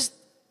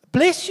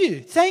 Bless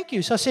you, thank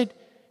you. So I said,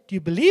 do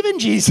you believe in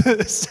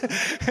Jesus?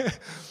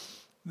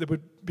 That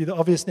would be the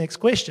obvious next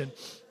question.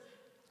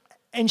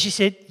 And she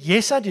said,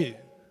 yes, I do.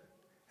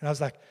 And I was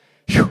like,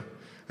 phew,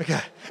 okay.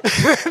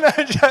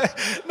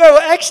 No,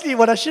 actually,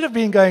 what I should have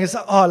been going is,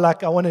 I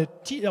want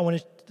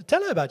to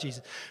tell her about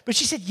Jesus. But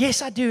she said,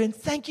 yes, I do, and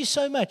thank you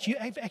so much. You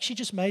have actually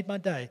just made my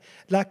day.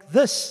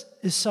 This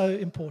is so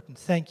important.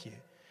 Thank you.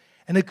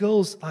 And the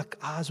girls'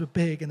 eyes were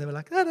big, and they were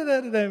like, da, da,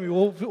 da, da, da. And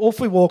off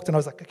we walked, and I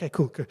was like, okay,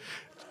 cool.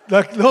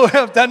 Lord,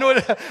 I've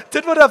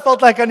did what I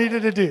felt like I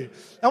needed to do.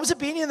 I was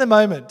obedient in the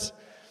moment.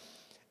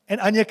 And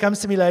Anya comes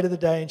to me later the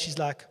day, and she's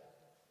like,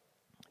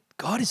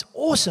 God is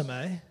awesome,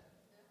 eh?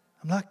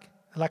 I'm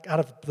like out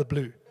of the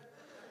blue.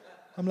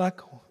 I'm like,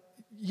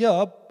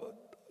 yeah,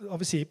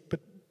 obviously, but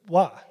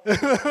why?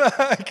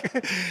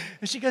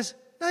 And she goes,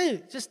 no,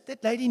 just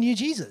that lady knew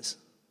Jesus.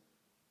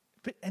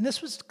 And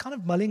this was kind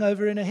of mulling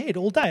over in her head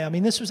all day.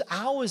 This was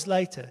hours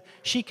later.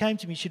 She came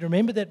to me. She'd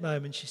remembered that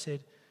moment. She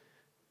said,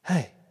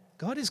 hey,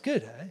 God is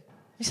good, eh?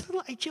 She's a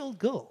little 8-year-old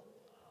girl.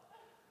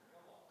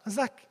 I was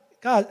like,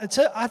 God,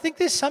 so I think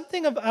there's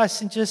something of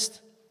us in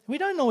we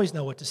don't always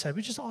know what to say.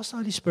 We just ask the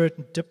Holy Spirit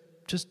and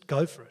just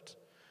go for it.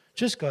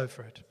 Just go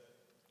for it.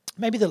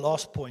 Maybe the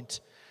last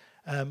point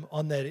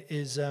on that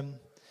is,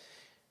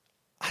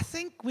 I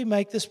think we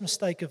make this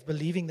mistake of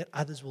believing that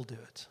others will do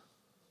it.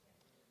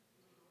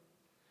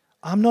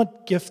 I'm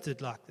not gifted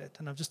like that,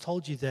 and I've just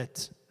told you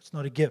that it's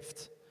not a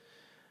gift.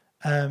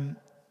 It's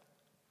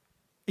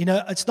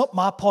not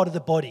my part of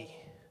the body.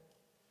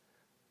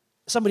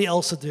 Somebody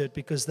else will do it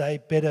because they're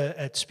better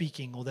at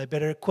speaking, or they're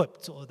better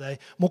equipped, or they're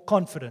more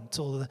confident.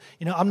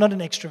 I'm not an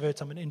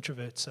extrovert, I'm an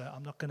introvert, so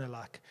I'm not going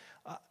to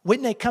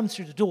when they come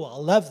through the door,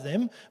 I'll love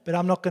them, but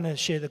I'm not going to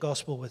share the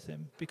gospel with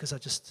them because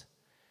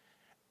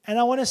and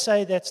I want to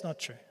say that's not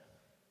true.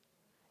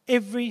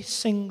 Every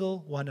single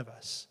one of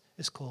us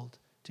is called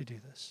to do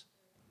this.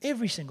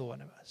 Every single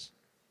one of us.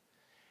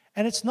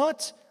 And it's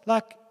not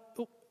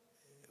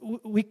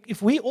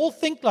if we all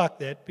think like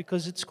that,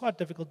 because it's quite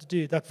difficult to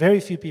do, very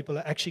few people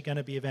are actually going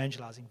to be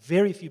evangelizing.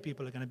 Very few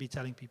people are going to be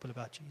telling people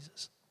about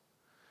Jesus.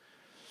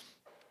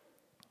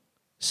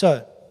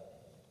 So,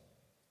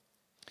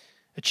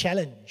 a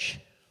challenge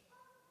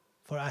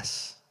for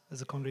us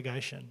as a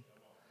congregation.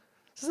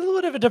 This is a little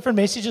bit of a different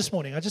message this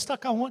morning.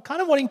 I'm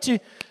kind of wanting to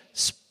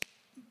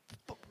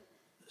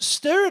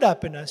stir it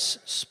up in us,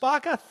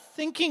 spark our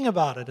thinking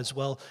about it as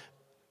well.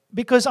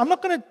 Because I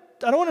don't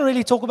want to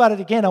really talk about it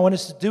again. I want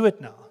us to do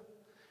it now.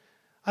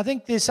 I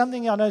think there's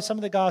something, I know some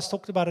of the guys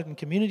talked about it in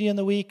community in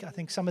the week. I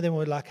think some of them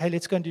were like, hey,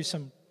 let's go and do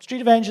some street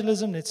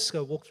evangelism. Let's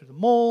go walk through the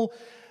mall.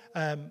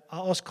 I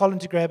asked Colin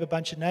to grab a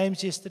bunch of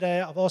names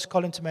yesterday. I've asked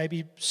Colin to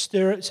maybe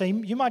stir it. So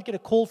you might get a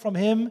call from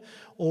him.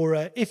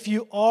 Or if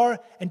you are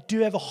and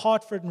do have a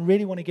heart for it and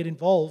really want to get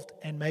involved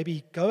and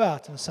maybe go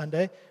out on a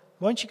Sunday,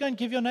 won't you go and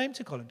give your name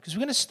to Colin? Because we're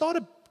going to start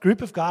a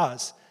group of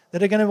guys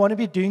that are going to want to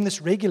be doing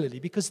this regularly.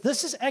 Because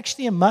this is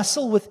actually a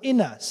muscle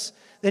within us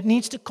that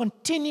needs to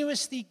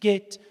continuously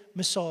get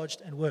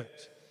massaged and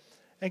worked.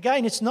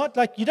 Again, it's not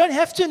like you don't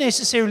have to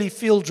necessarily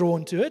feel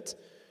drawn to it.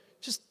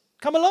 Just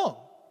come along,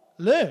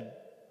 learn.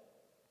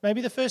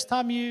 Maybe the first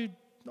time you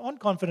aren't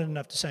confident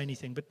enough to say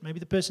anything, but maybe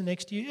the person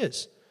next to you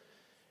is.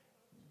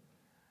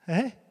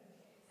 Eh?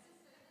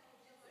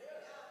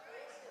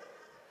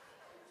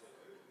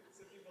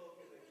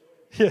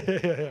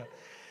 Yeah.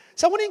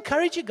 So I want to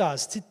encourage you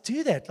guys to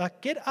do that.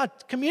 Like, get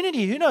out.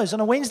 Community, who knows?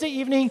 On a Wednesday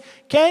evening,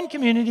 can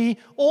community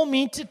all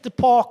meet at the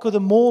park or the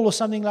mall or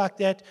something like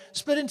that,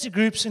 split into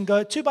groups and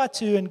go 2 by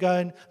 2 and go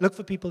and look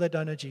for people that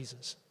don't know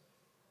Jesus.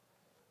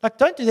 Like,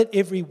 don't do that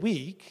every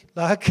week.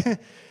 Like,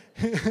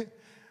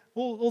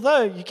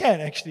 although you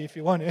can actually if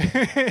you want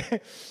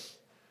to.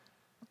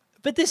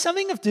 But there's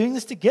something of doing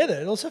this together.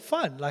 It's also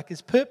fun. Like,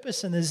 there's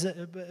purpose and there's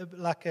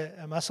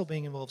a muscle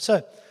being involved.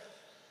 So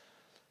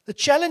the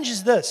challenge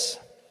is this.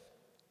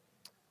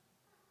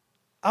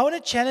 I want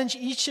to challenge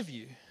each of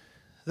you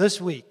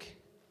this week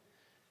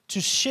to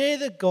share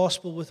the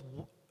gospel with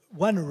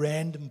one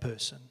random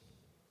person.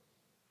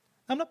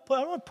 I don't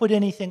want to put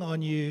anything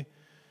on you.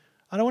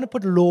 I don't want to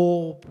put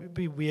law,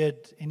 be weird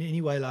in any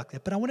way like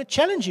that. But I want to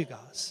challenge you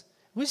guys.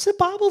 Which the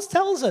Bible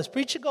tells us.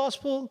 Preach the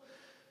gospel.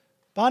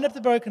 Bind up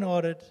the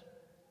brokenhearted.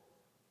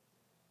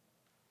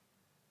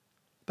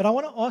 But I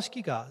want to ask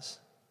you guys,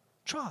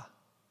 try.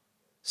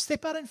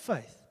 Step out in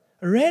faith.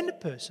 A random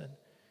person.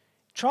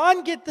 Try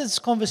and get this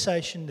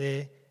conversation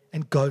there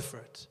and go for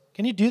it.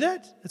 Can you do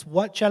that? That's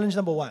what challenge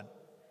number 1.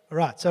 All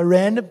right, so a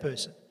random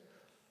person.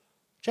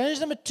 Challenge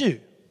number 2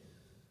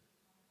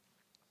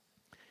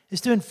 is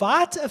to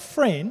invite a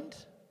friend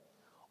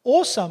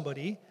or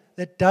somebody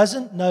that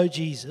doesn't know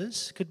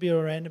Jesus, could be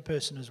a random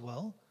person as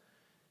well,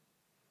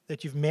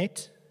 that you've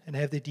met and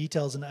have their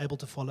details and are able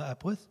to follow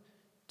up with,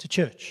 to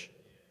church.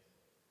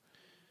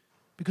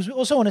 Because we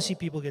also want to see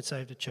people get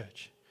saved at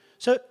church.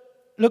 So,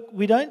 look,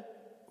 we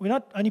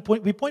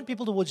point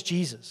people towards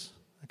Jesus,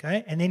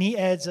 okay? And then he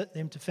adds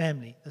them to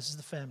family. This is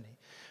the family.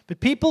 But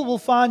people will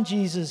find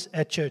Jesus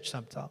at church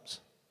sometimes.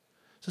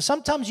 So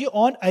sometimes you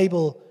aren't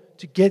able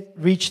to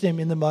reach them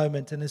in the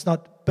moment, and it's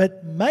not,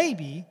 but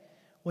maybe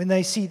when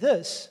they see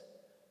this,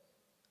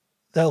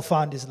 they'll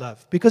find his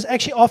love. Because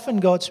actually often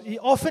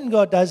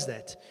God does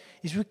that.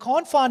 Is we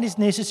can't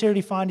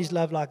necessarily find his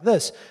love like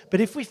this. But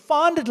if we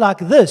find it like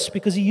this,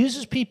 because he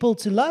uses people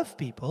to love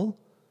people,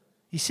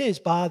 he says,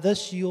 by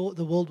this the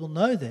world will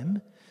know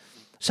them.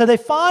 So they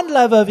find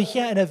love over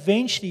here, and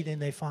eventually then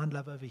they find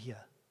love over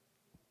here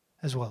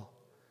as well.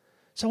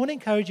 So I want to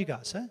encourage you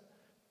guys.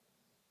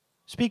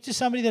 Speak to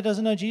somebody that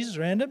doesn't know Jesus,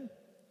 random.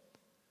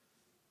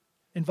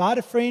 Invite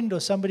a friend or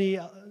somebody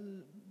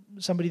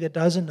that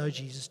doesn't know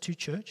Jesus to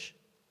church.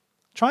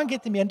 Try and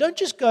get them here. And don't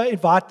just go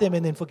invite them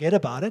and then forget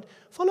about it.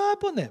 Follow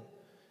up on them.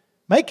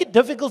 Make it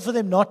difficult for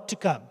them not to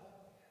come.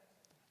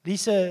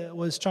 Lisa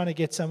was trying to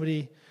get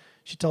somebody.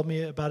 She told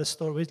me about a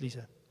story. Where's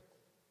Lisa?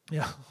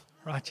 Yeah,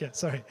 right, yeah,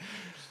 sorry.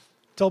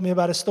 Told me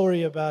about a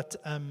story about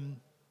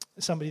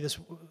somebody this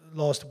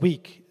last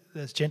week,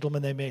 this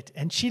gentleman they met,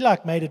 and she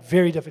made it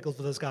very difficult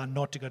for this guy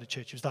not to go to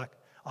church. He was like,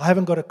 I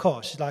haven't got a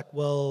car. She's like,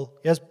 well,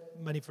 he has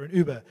money for an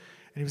Uber.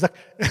 And he was like,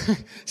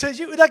 so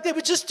they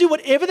would just do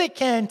whatever they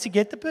can to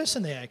get the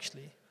person there,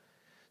 actually.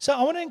 So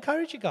I want to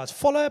encourage you guys,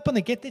 follow up on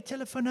them, get their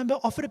telephone number,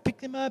 offer to pick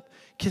them up,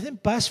 give them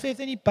bus fare if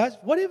they need bus,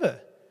 whatever.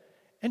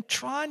 And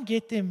try and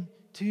get them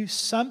to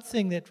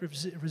something that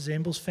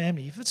resembles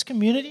family. If it's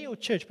community or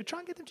church, but try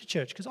and get them to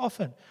church, because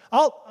often,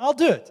 I'll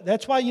do it.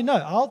 That's why you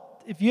know.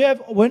 If you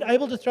weren't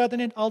able to throw out the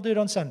net, I'll do it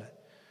on Sunday.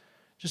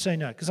 Just say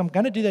no, because I'm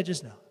going to do that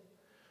just now.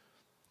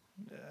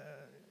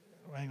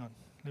 Hang on.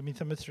 Let me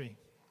number 3.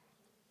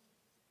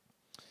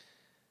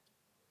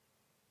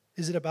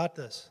 Is it about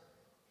this?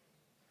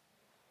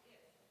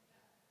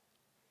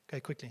 Okay,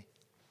 quickly.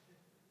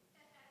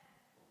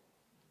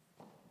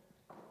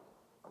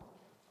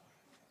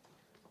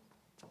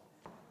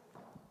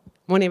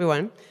 Morning,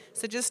 everyone.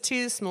 So just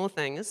 2 small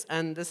things,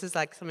 and this is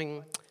like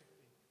something.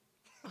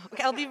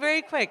 Okay, I'll be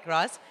very quick,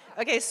 Ross.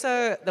 Okay,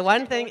 so the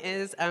one thing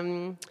is,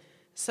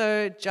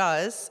 so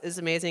Jazz is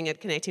amazing at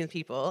connecting with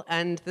people,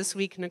 and this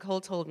week Nicole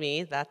told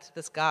me that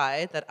this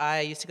guy that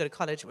I used to go to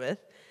college with,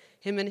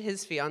 him and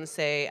his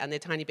fiance and their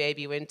tiny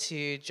baby went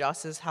to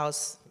Joss's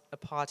house, a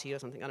party or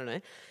something, I don't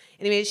know.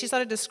 Anyway,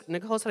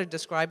 Nicole started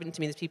describing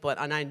to me these people,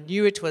 and I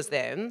knew it was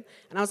them.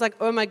 And I was like,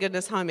 oh my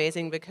goodness, how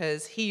amazing,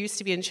 because he used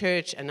to be in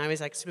church, and now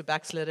he's like super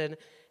backslidden.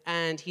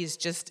 and he's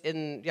just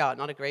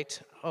not a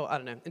great, I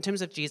don't know, in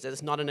terms of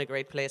Jesus, not in a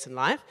great place in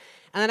life.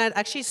 And then I'd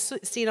actually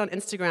seen on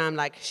Instagram,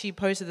 like, she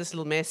posted this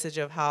little message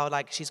of how,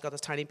 like, she's got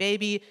this tiny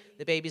baby,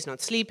 the baby's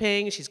not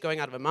sleeping, she's going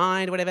out of her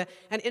mind, whatever.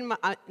 And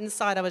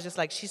inside, I was just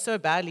like, she so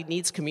badly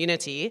needs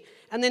community.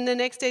 And then the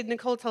next day,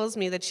 Nicole tells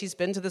me that she's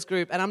been to this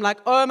group, and I'm like,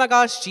 oh my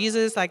gosh,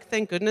 Jesus, like,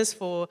 thank goodness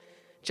for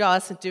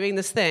Joss doing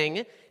this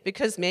thing,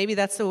 because maybe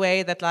that's the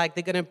way that, like,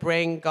 God's going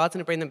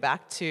to bring them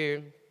back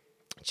to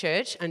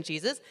church and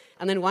Jesus.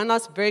 And then one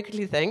last very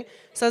quickly thing.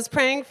 So I was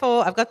praying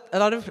I've got a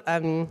lot of,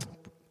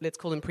 let's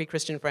call them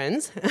pre-Christian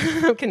friends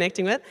I'm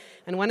connecting with.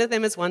 And one of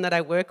them is one that I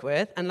work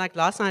with. And like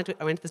last night,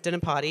 I went to this dinner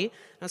party.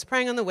 And I was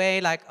praying on the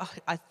way, like,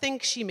 I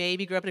think she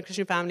maybe grew up in a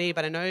Christian family,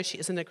 but I know she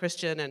isn't a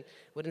Christian and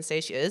wouldn't say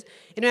she is.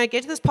 I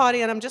get to this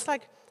party and I'm just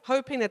like,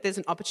 hoping that there's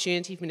an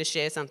opportunity for me to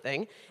share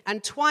something.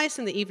 And twice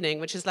in the evening,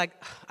 which is like,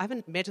 I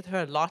haven't met with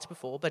her a lot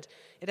before, but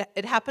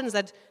it happens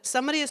that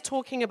somebody is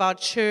talking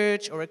about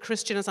church or a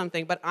Christian or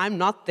something, but I'm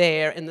not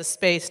there in the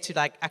space to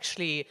like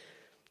actually,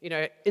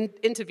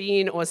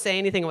 intervene or say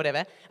anything or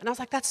whatever. And I was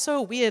like, that's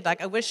so weird.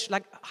 Like, I wish,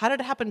 like, how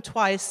did it happen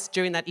twice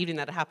during that evening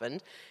that it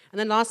happened? And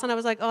then last night I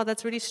was like, oh,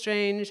 that's really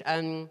strange.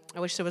 And I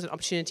wish there was an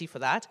opportunity for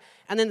that.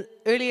 And then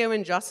earlier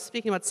when Joss was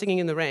speaking about Singing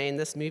in the Rain,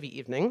 this movie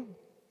evening,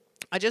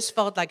 I just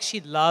felt like she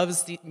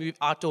loves the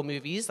outdoor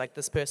movies, like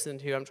this person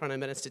who I'm trying to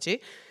minister to.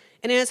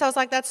 And so I was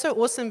like, that's so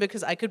awesome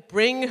because I could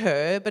bring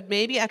her, but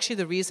maybe actually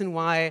the reason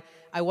why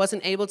I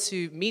wasn't able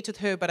to meet with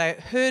her, but I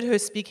heard her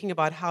speaking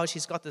about how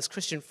she's got this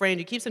Christian friend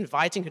who keeps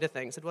inviting her to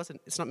things.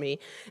 It's not me.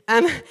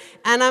 And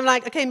I'm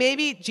like, okay,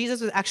 maybe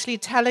Jesus was actually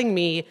telling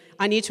me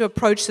I need to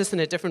approach this in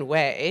a different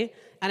way,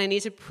 and I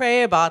need to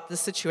pray about this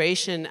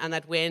situation, and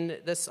that when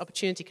this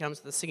opportunity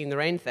comes, the Singing in the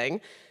Rain thing,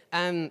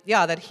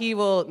 that he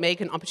will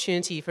make an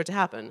opportunity for it to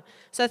happen.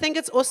 So I think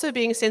it's also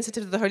being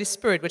sensitive to the Holy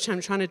Spirit, which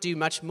I'm trying to do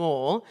much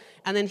more.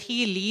 And then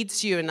he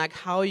leads you in like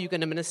how you're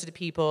going to minister to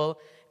people.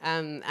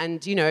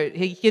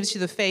 He gives you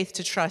the faith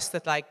to trust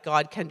that like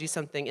God can do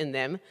something in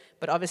them.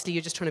 But obviously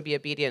you're just trying to be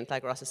obedient,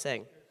 like Ross is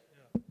saying.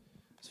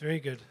 It's very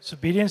good. It's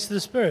obedience to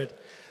the Spirit.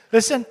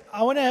 Listen,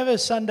 I want to have a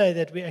Sunday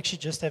that we actually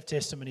just have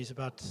testimonies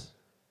about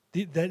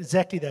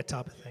exactly that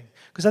type of thing.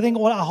 Because I think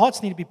all our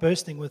hearts need to be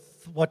bursting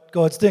with what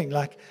God's doing.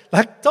 Like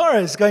Tara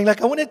is going,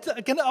 like, I want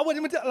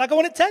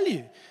to tell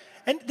you.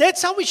 And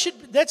that's how we should,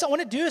 I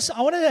want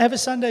to have a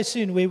Sunday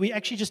soon where we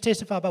actually just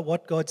testify about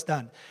what God's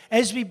done,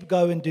 as we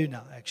go and do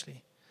now,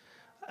 actually.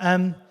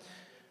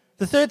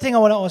 The third thing I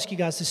want to ask you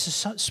guys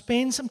is to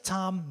spend some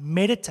time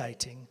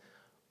meditating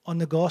on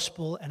the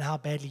gospel and how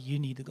badly you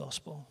need the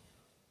gospel.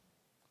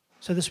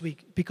 So this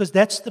week, because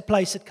that's the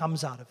place it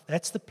comes out of.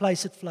 That's the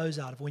place it flows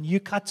out of. When you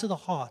cut to the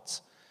heart,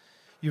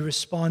 you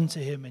respond to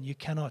him, and you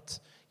cannot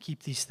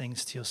keep these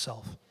things to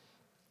yourself.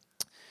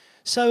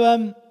 So,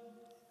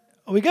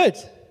 are we good?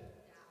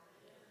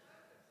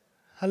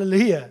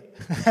 Hallelujah.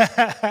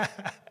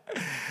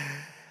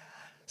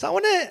 So I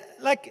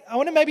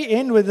want to maybe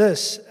end with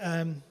this,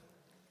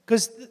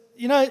 because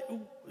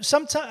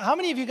sometimes, how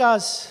many of you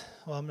guys?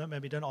 Well,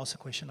 maybe don't ask a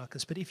question like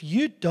this, but if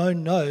you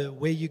don't know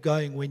where you're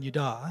going when you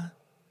die,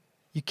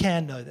 you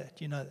can know that.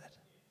 You know that.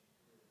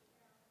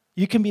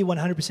 You can be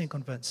 100%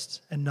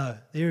 convinced and know.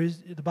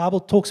 The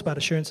Bible talks about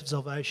assurance of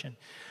salvation.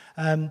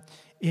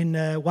 In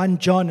 1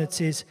 John it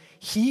says,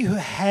 he who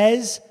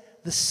has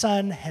the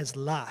Son has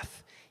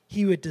life.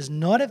 He who does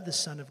not have the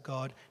Son of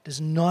God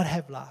does not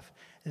have life.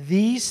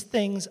 These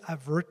things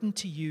I've written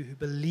to you who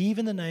believe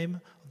in the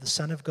name of the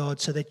Son of God,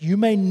 so that you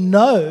may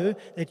know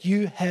that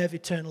you have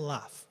eternal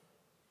life.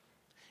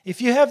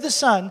 If you have the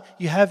Son,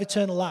 you have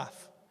eternal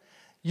life.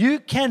 You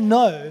can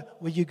know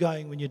where you're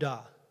going when you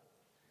die.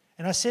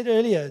 And I said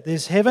earlier,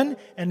 there's heaven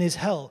and there's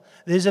hell.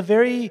 There's a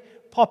very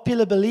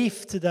popular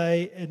belief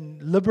today in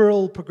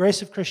liberal,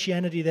 progressive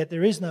Christianity that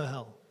there is no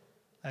hell,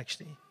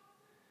 actually.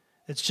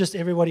 It's just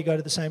everybody go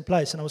to the same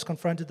place. And I was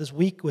confronted this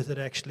week with it,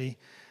 actually.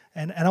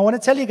 And I want to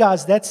tell you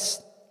guys,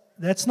 that's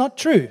not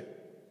true.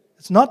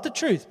 It's not the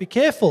truth. Be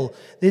careful.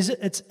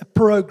 It's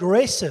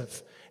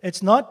progressive.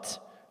 It's not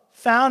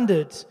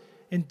founded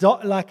in,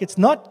 it's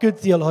not good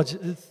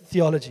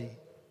theology.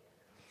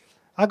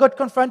 I got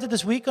confronted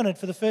this week on it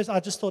for the first. I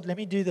just thought, let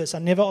me do this. I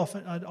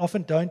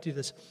often don't do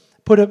this.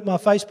 Put up my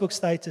Facebook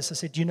status. I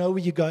said, do you know where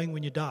you're going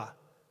when you die?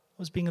 I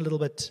was being a little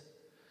bit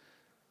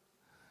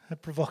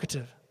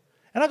provocative.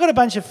 And I got a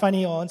bunch of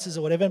funny answers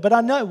or whatever. But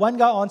I know one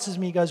guy answers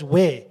me, he goes,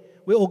 where?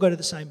 We all go to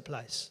the same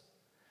place.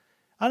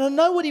 And I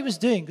know what he was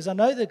doing because I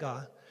know the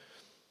guy.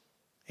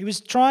 He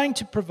was trying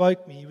to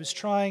provoke me. He was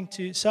trying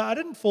to. So I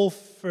didn't fall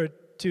for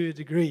it to a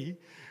degree.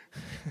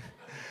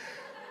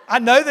 I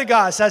know the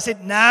guy, so I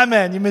said, nah,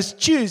 man, you must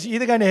choose. You're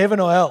either going to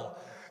heaven or hell.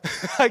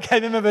 I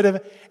gave him a bit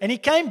of, and he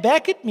came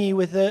back at me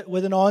with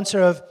an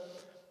answer of,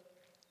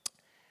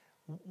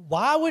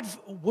 why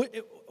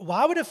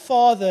would a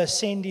father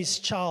send his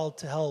child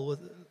to hell?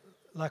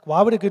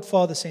 Why would a good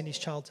father send his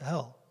child to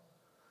hell?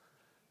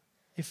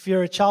 If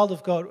you're a child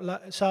of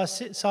God. So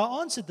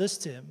I answered this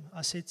to him.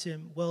 I said to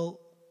him, well,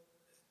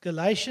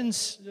 I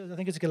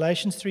think it's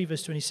Galatians 3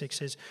 verse 26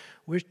 says,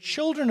 we're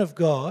children of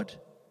God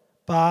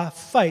by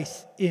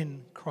faith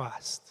in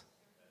Christ.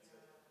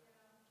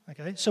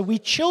 Okay, so we're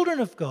children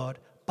of God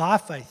by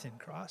faith in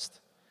Christ.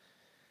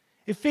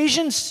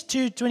 Ephesians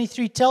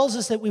 2:23 tells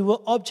us that we were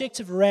objects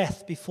of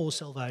wrath before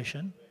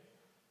salvation.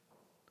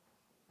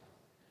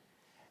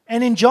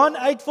 And in John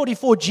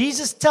 8:44,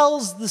 Jesus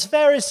tells the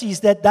Pharisees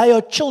that they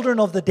are children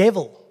of the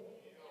devil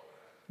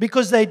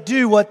because they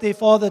do what their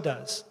father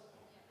does.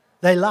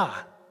 They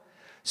lie.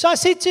 So I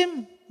said to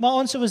him, my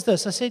answer was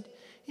this. I said,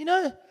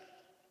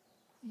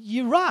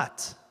 you're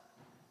right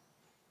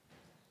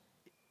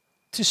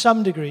to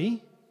some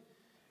degree,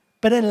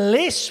 but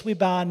unless we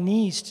bow our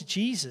knees to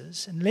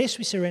Jesus, unless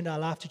we surrender our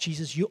life to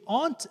Jesus, you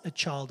aren't a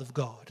child of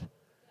God,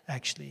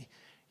 actually.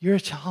 You're a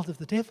child of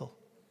the devil.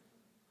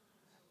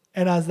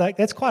 And I was like,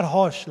 that's quite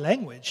harsh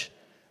language.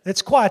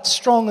 That's quite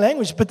strong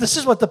language, but this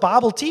is what the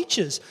Bible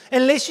teaches.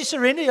 Unless you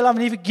surrender your life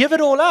and even give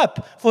it all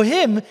up for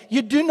Him,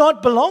 you do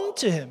not belong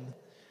to Him.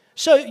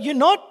 So you're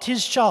not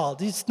His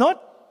child. It's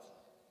not.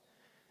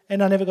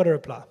 And I never got a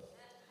reply.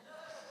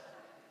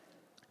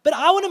 But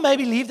I want to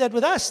maybe leave that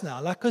with us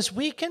now, because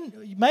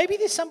maybe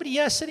there's somebody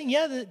here sitting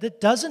here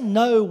that doesn't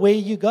know where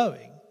you're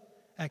going,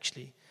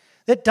 actually.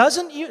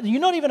 You're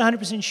not even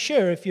 100%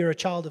 sure if you're a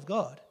child of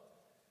God.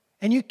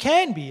 And you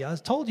can be. I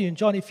told you in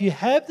John, if you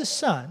have the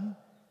Son,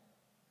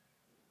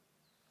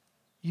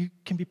 you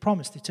can be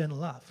promised eternal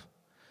life.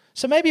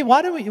 So maybe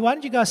why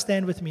don't you guys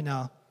stand with me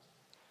now?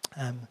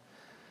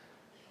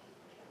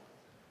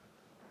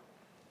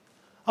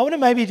 I want to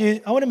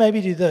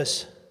maybe do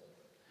this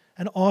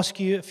and ask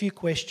you a few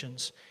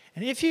questions.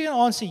 And if you can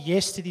answer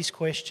yes to these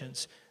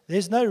questions,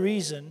 there's no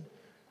reason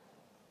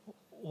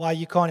why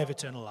you can't have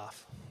eternal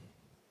life.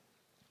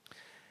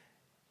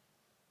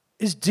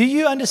 Do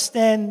you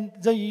understand?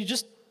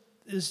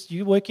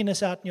 You working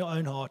this out in your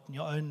own heart,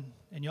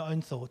 in your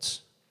own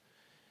thoughts?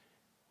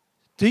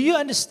 Do you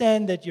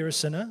understand that you're a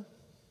sinner?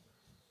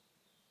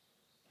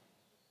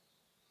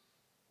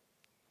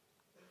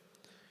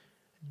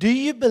 Do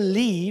you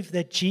believe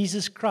that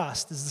Jesus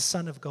Christ is the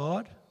Son of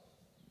God?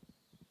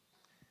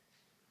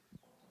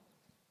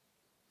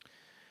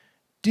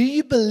 Do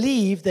you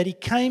believe that He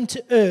came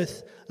to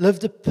earth,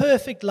 lived a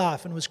perfect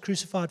life, and was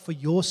crucified for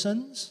your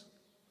sins?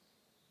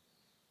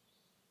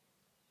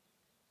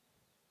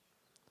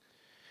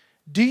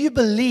 Do you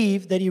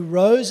believe that He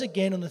rose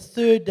again on the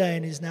third day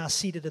and is now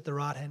seated at the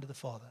right hand of the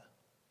Father?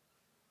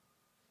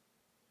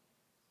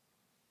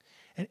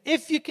 And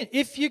if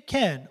you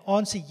can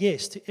answer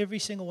yes to every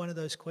single one of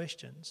those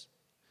questions,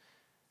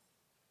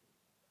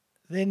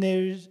 then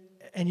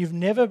and you've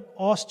never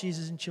asked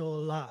Jesus into your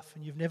life,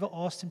 and you've never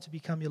asked Him to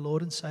become your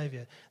Lord and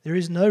Savior, there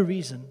is no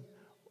reason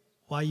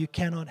why you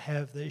cannot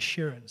have the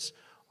assurance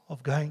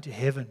of going to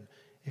heaven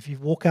if you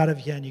walk out of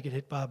here and you get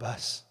hit by a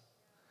bus.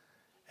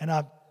 And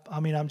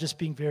I'm just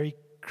being very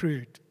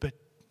crude, but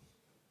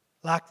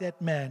like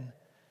that man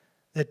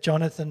that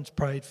Jonathan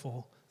prayed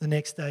for, the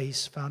next day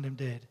he's found him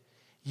dead.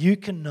 You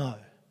can know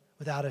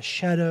without a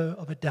shadow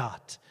of a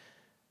doubt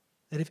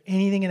that if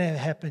anything can ever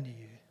happen to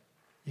you,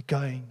 you're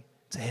going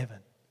to heaven,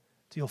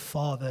 to your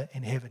Father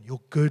in heaven, your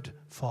good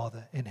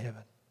Father in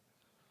heaven.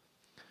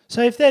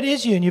 So if that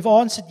is you and you've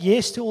answered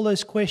yes to all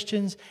those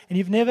questions and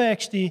you've never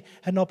actually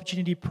had an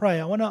opportunity to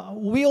pray,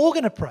 we're all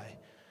going to pray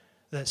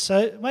this.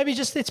 So maybe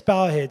just let's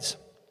bow our heads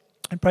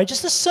and pray.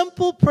 Just a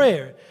simple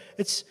prayer.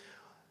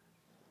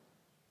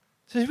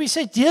 So we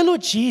say, Dear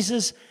Lord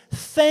Jesus,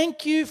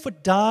 thank you for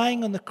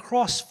dying on the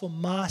cross for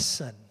my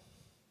sin.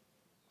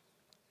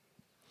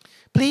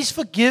 Please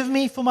forgive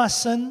me for my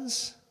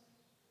sins.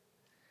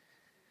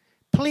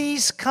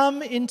 Please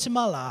come into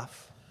my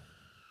life.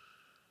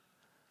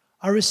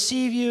 I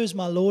receive you as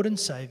my Lord and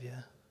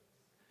Savior.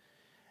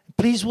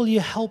 Please will you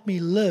help me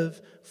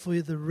live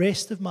for the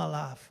rest of my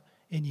life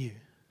in you.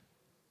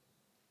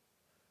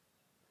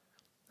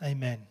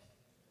 Amen.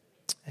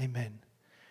 Amen.